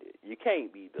behind it. You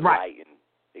can't be delighting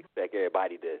expect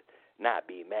everybody to not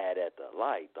be mad at the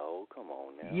light, though. Come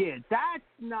on now. Yeah, that's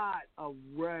not no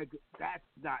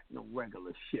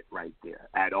regular shit right there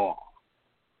at all.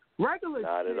 Regular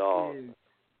not shit at all. is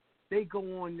they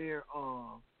go on their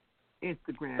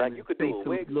Instagram. Like you could do a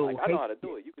Wix. Like I know how to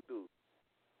do it. You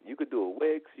could do a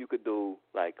Wix. You could do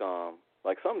like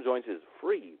some joints is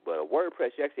free, but a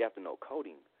WordPress you actually have to know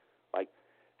coding. Like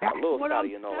how little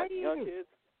Scotty, like young kids.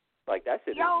 Like that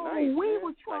shit is nice. We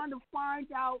were trying to find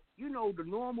out, the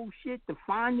normal shit to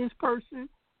find this person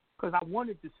because I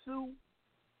wanted to sue.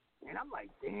 And I'm like,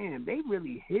 damn, they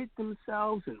really hit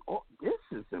themselves, and this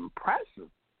is impressive.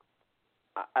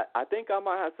 I think I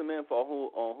might have some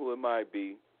info on who it might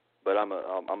be, but I'm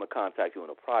gonna contact you in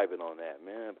a private on that,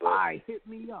 man. But all right, hit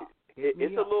me up. It's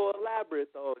a little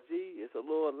elaborate though, G. It's a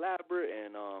little elaborate,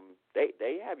 and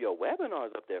they have your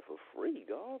webinars up there for free,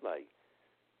 dog. Like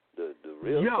the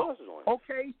real courses on it.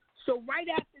 Okay, so right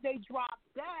after they dropped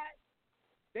that,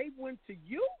 they went to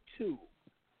YouTube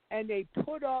and they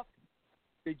put up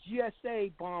the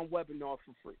GSA bond webinar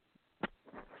for free.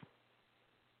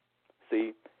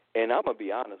 See, and I'm gonna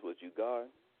be honest with you, God.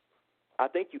 I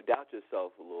think you doubt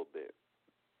yourself a little bit.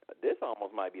 This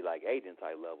almost might be like agent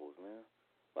type levels, man.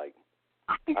 Like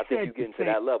I think you're getting to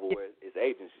that level where it's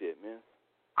agent shit, man.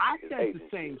 I said the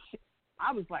same shit.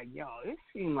 I was like, yo, it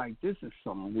seemed like this is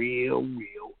some real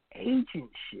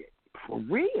agent shit. For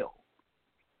real.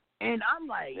 And I'm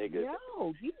like, niggas,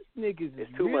 yo, these niggas there's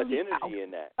is too really much energy in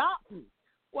that. Stop me.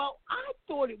 Well, I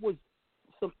thought it was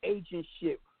some agent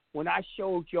shit when I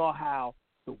showed y'all how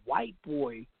the white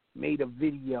boy made a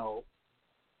video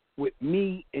with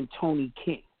me and Tony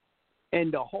King.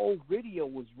 And the whole video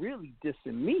was really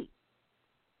dissing me.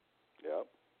 Yep.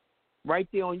 Right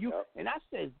there on you. Yep. And I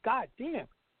said, God damn,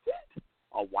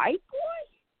 a white boy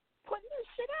putting this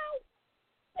shit out?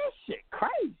 That shit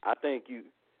crazy. I think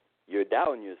you're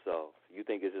doubting yourself. You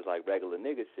think it's just like regular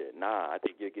nigga shit. Nah, I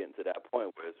think you're getting to that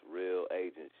point where it's real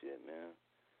agent shit, man.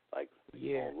 Like,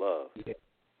 on love. Yeah.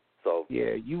 So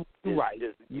you right.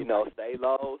 Just, stay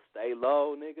low,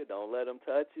 nigga. Don't let them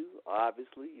touch you,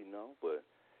 obviously, but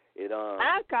it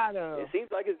it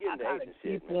seems like it's getting to agent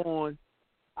shit, man.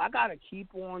 I gotta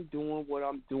keep on doing what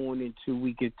I'm doing until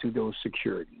we get to those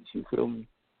securities. You feel me?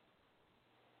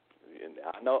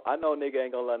 I know nigga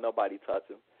ain't gonna let nobody touch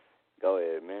him. Go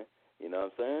ahead, man. You know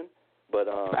what I'm saying? But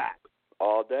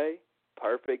all day,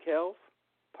 perfect health.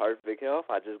 I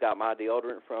just got my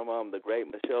deodorant from the great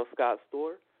Michelle Scott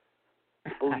store.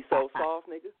 Booty so soft,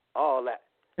 nigga. All that.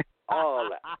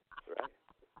 Right?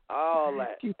 All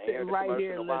that. She's sitting right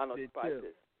here listening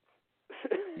too.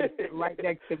 She's sitting right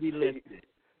next to me listening.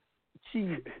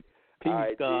 Jeez. Peace, all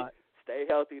right, God. G. Stay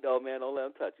healthy though, man. Don't let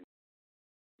them touch you.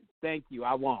 Thank you.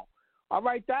 I won't. All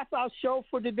right, that's our show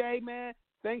for today, man.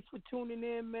 Thanks for tuning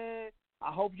in, man.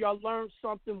 I hope y'all learned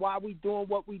something why we doing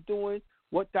what we doing,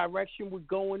 what direction we're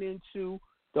going into,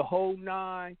 the whole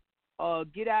nine.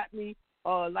 Get at me.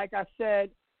 Like I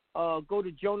said, go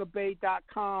to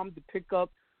jonahbay.com to pick up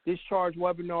Discharge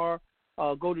webinar.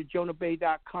 Go to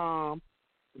jonahbay.com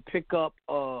to pick up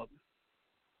the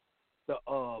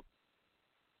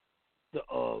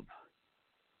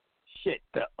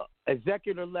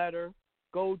executor letter.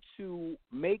 Go to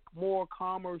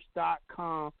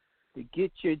makemorecommerce.com to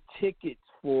get your tickets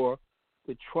for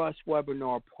the Trust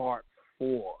Webinar Part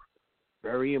 4.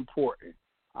 Very important.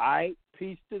 All right?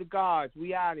 Peace to the gods.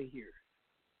 We out of here.